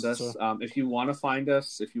you found us, so. If you want to find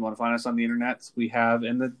us, on the internet, we have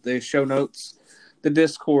in the show notes, the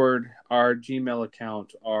Discord, our Gmail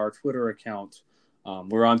account, our Twitter account.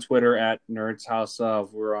 We're on Twitter at Nerds House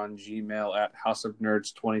of. We're on Gmail at House of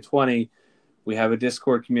Nerds 2020. We have a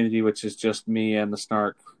Discord community, which is just me and the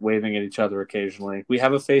Snark waving at each other occasionally. We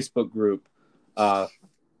have a Facebook group. Come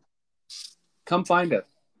find it.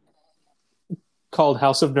 Called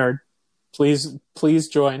House of Nerd. Please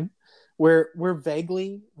join. We're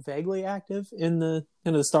vaguely active in the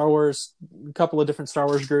Star Wars, a couple of different Star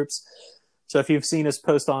Wars groups. So if you've seen us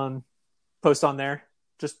post on there,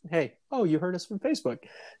 just hey, you heard us from Facebook,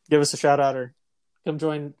 give us a shout out or come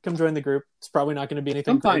join the group. It's probably not going to be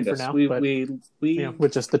anything big for now, but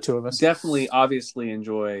with just the two of us, definitely obviously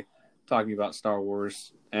enjoy talking about Star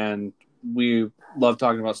Wars, and we love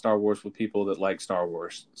talking about Star Wars with people that like Star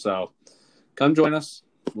Wars. So come join us.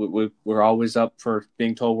 We're always up for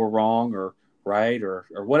being told we're wrong or right or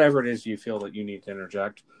whatever it is you feel that you need to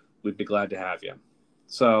interject. We'd be glad to have you.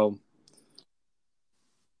 So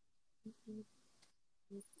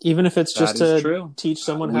even if it's just to teach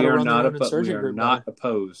someone how to run their own insurgent group. We are not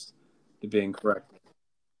opposed to being correct.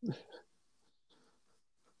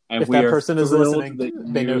 And if that person is listening,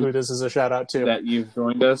 they know who this is a shout out to. That you've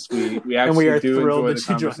joined us. We actually do enjoy the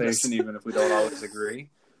conversation, even if we don't always agree.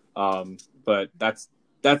 But that's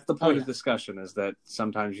the point of discussion, is that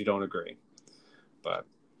sometimes you don't agree. But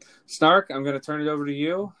Snark, I'm going to turn it over to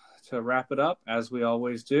you to wrap it up, as we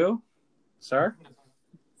always do. Sir?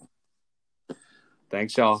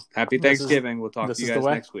 Thanks, y'all. Happy Thanksgiving. We'll talk to you guys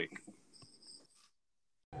next week.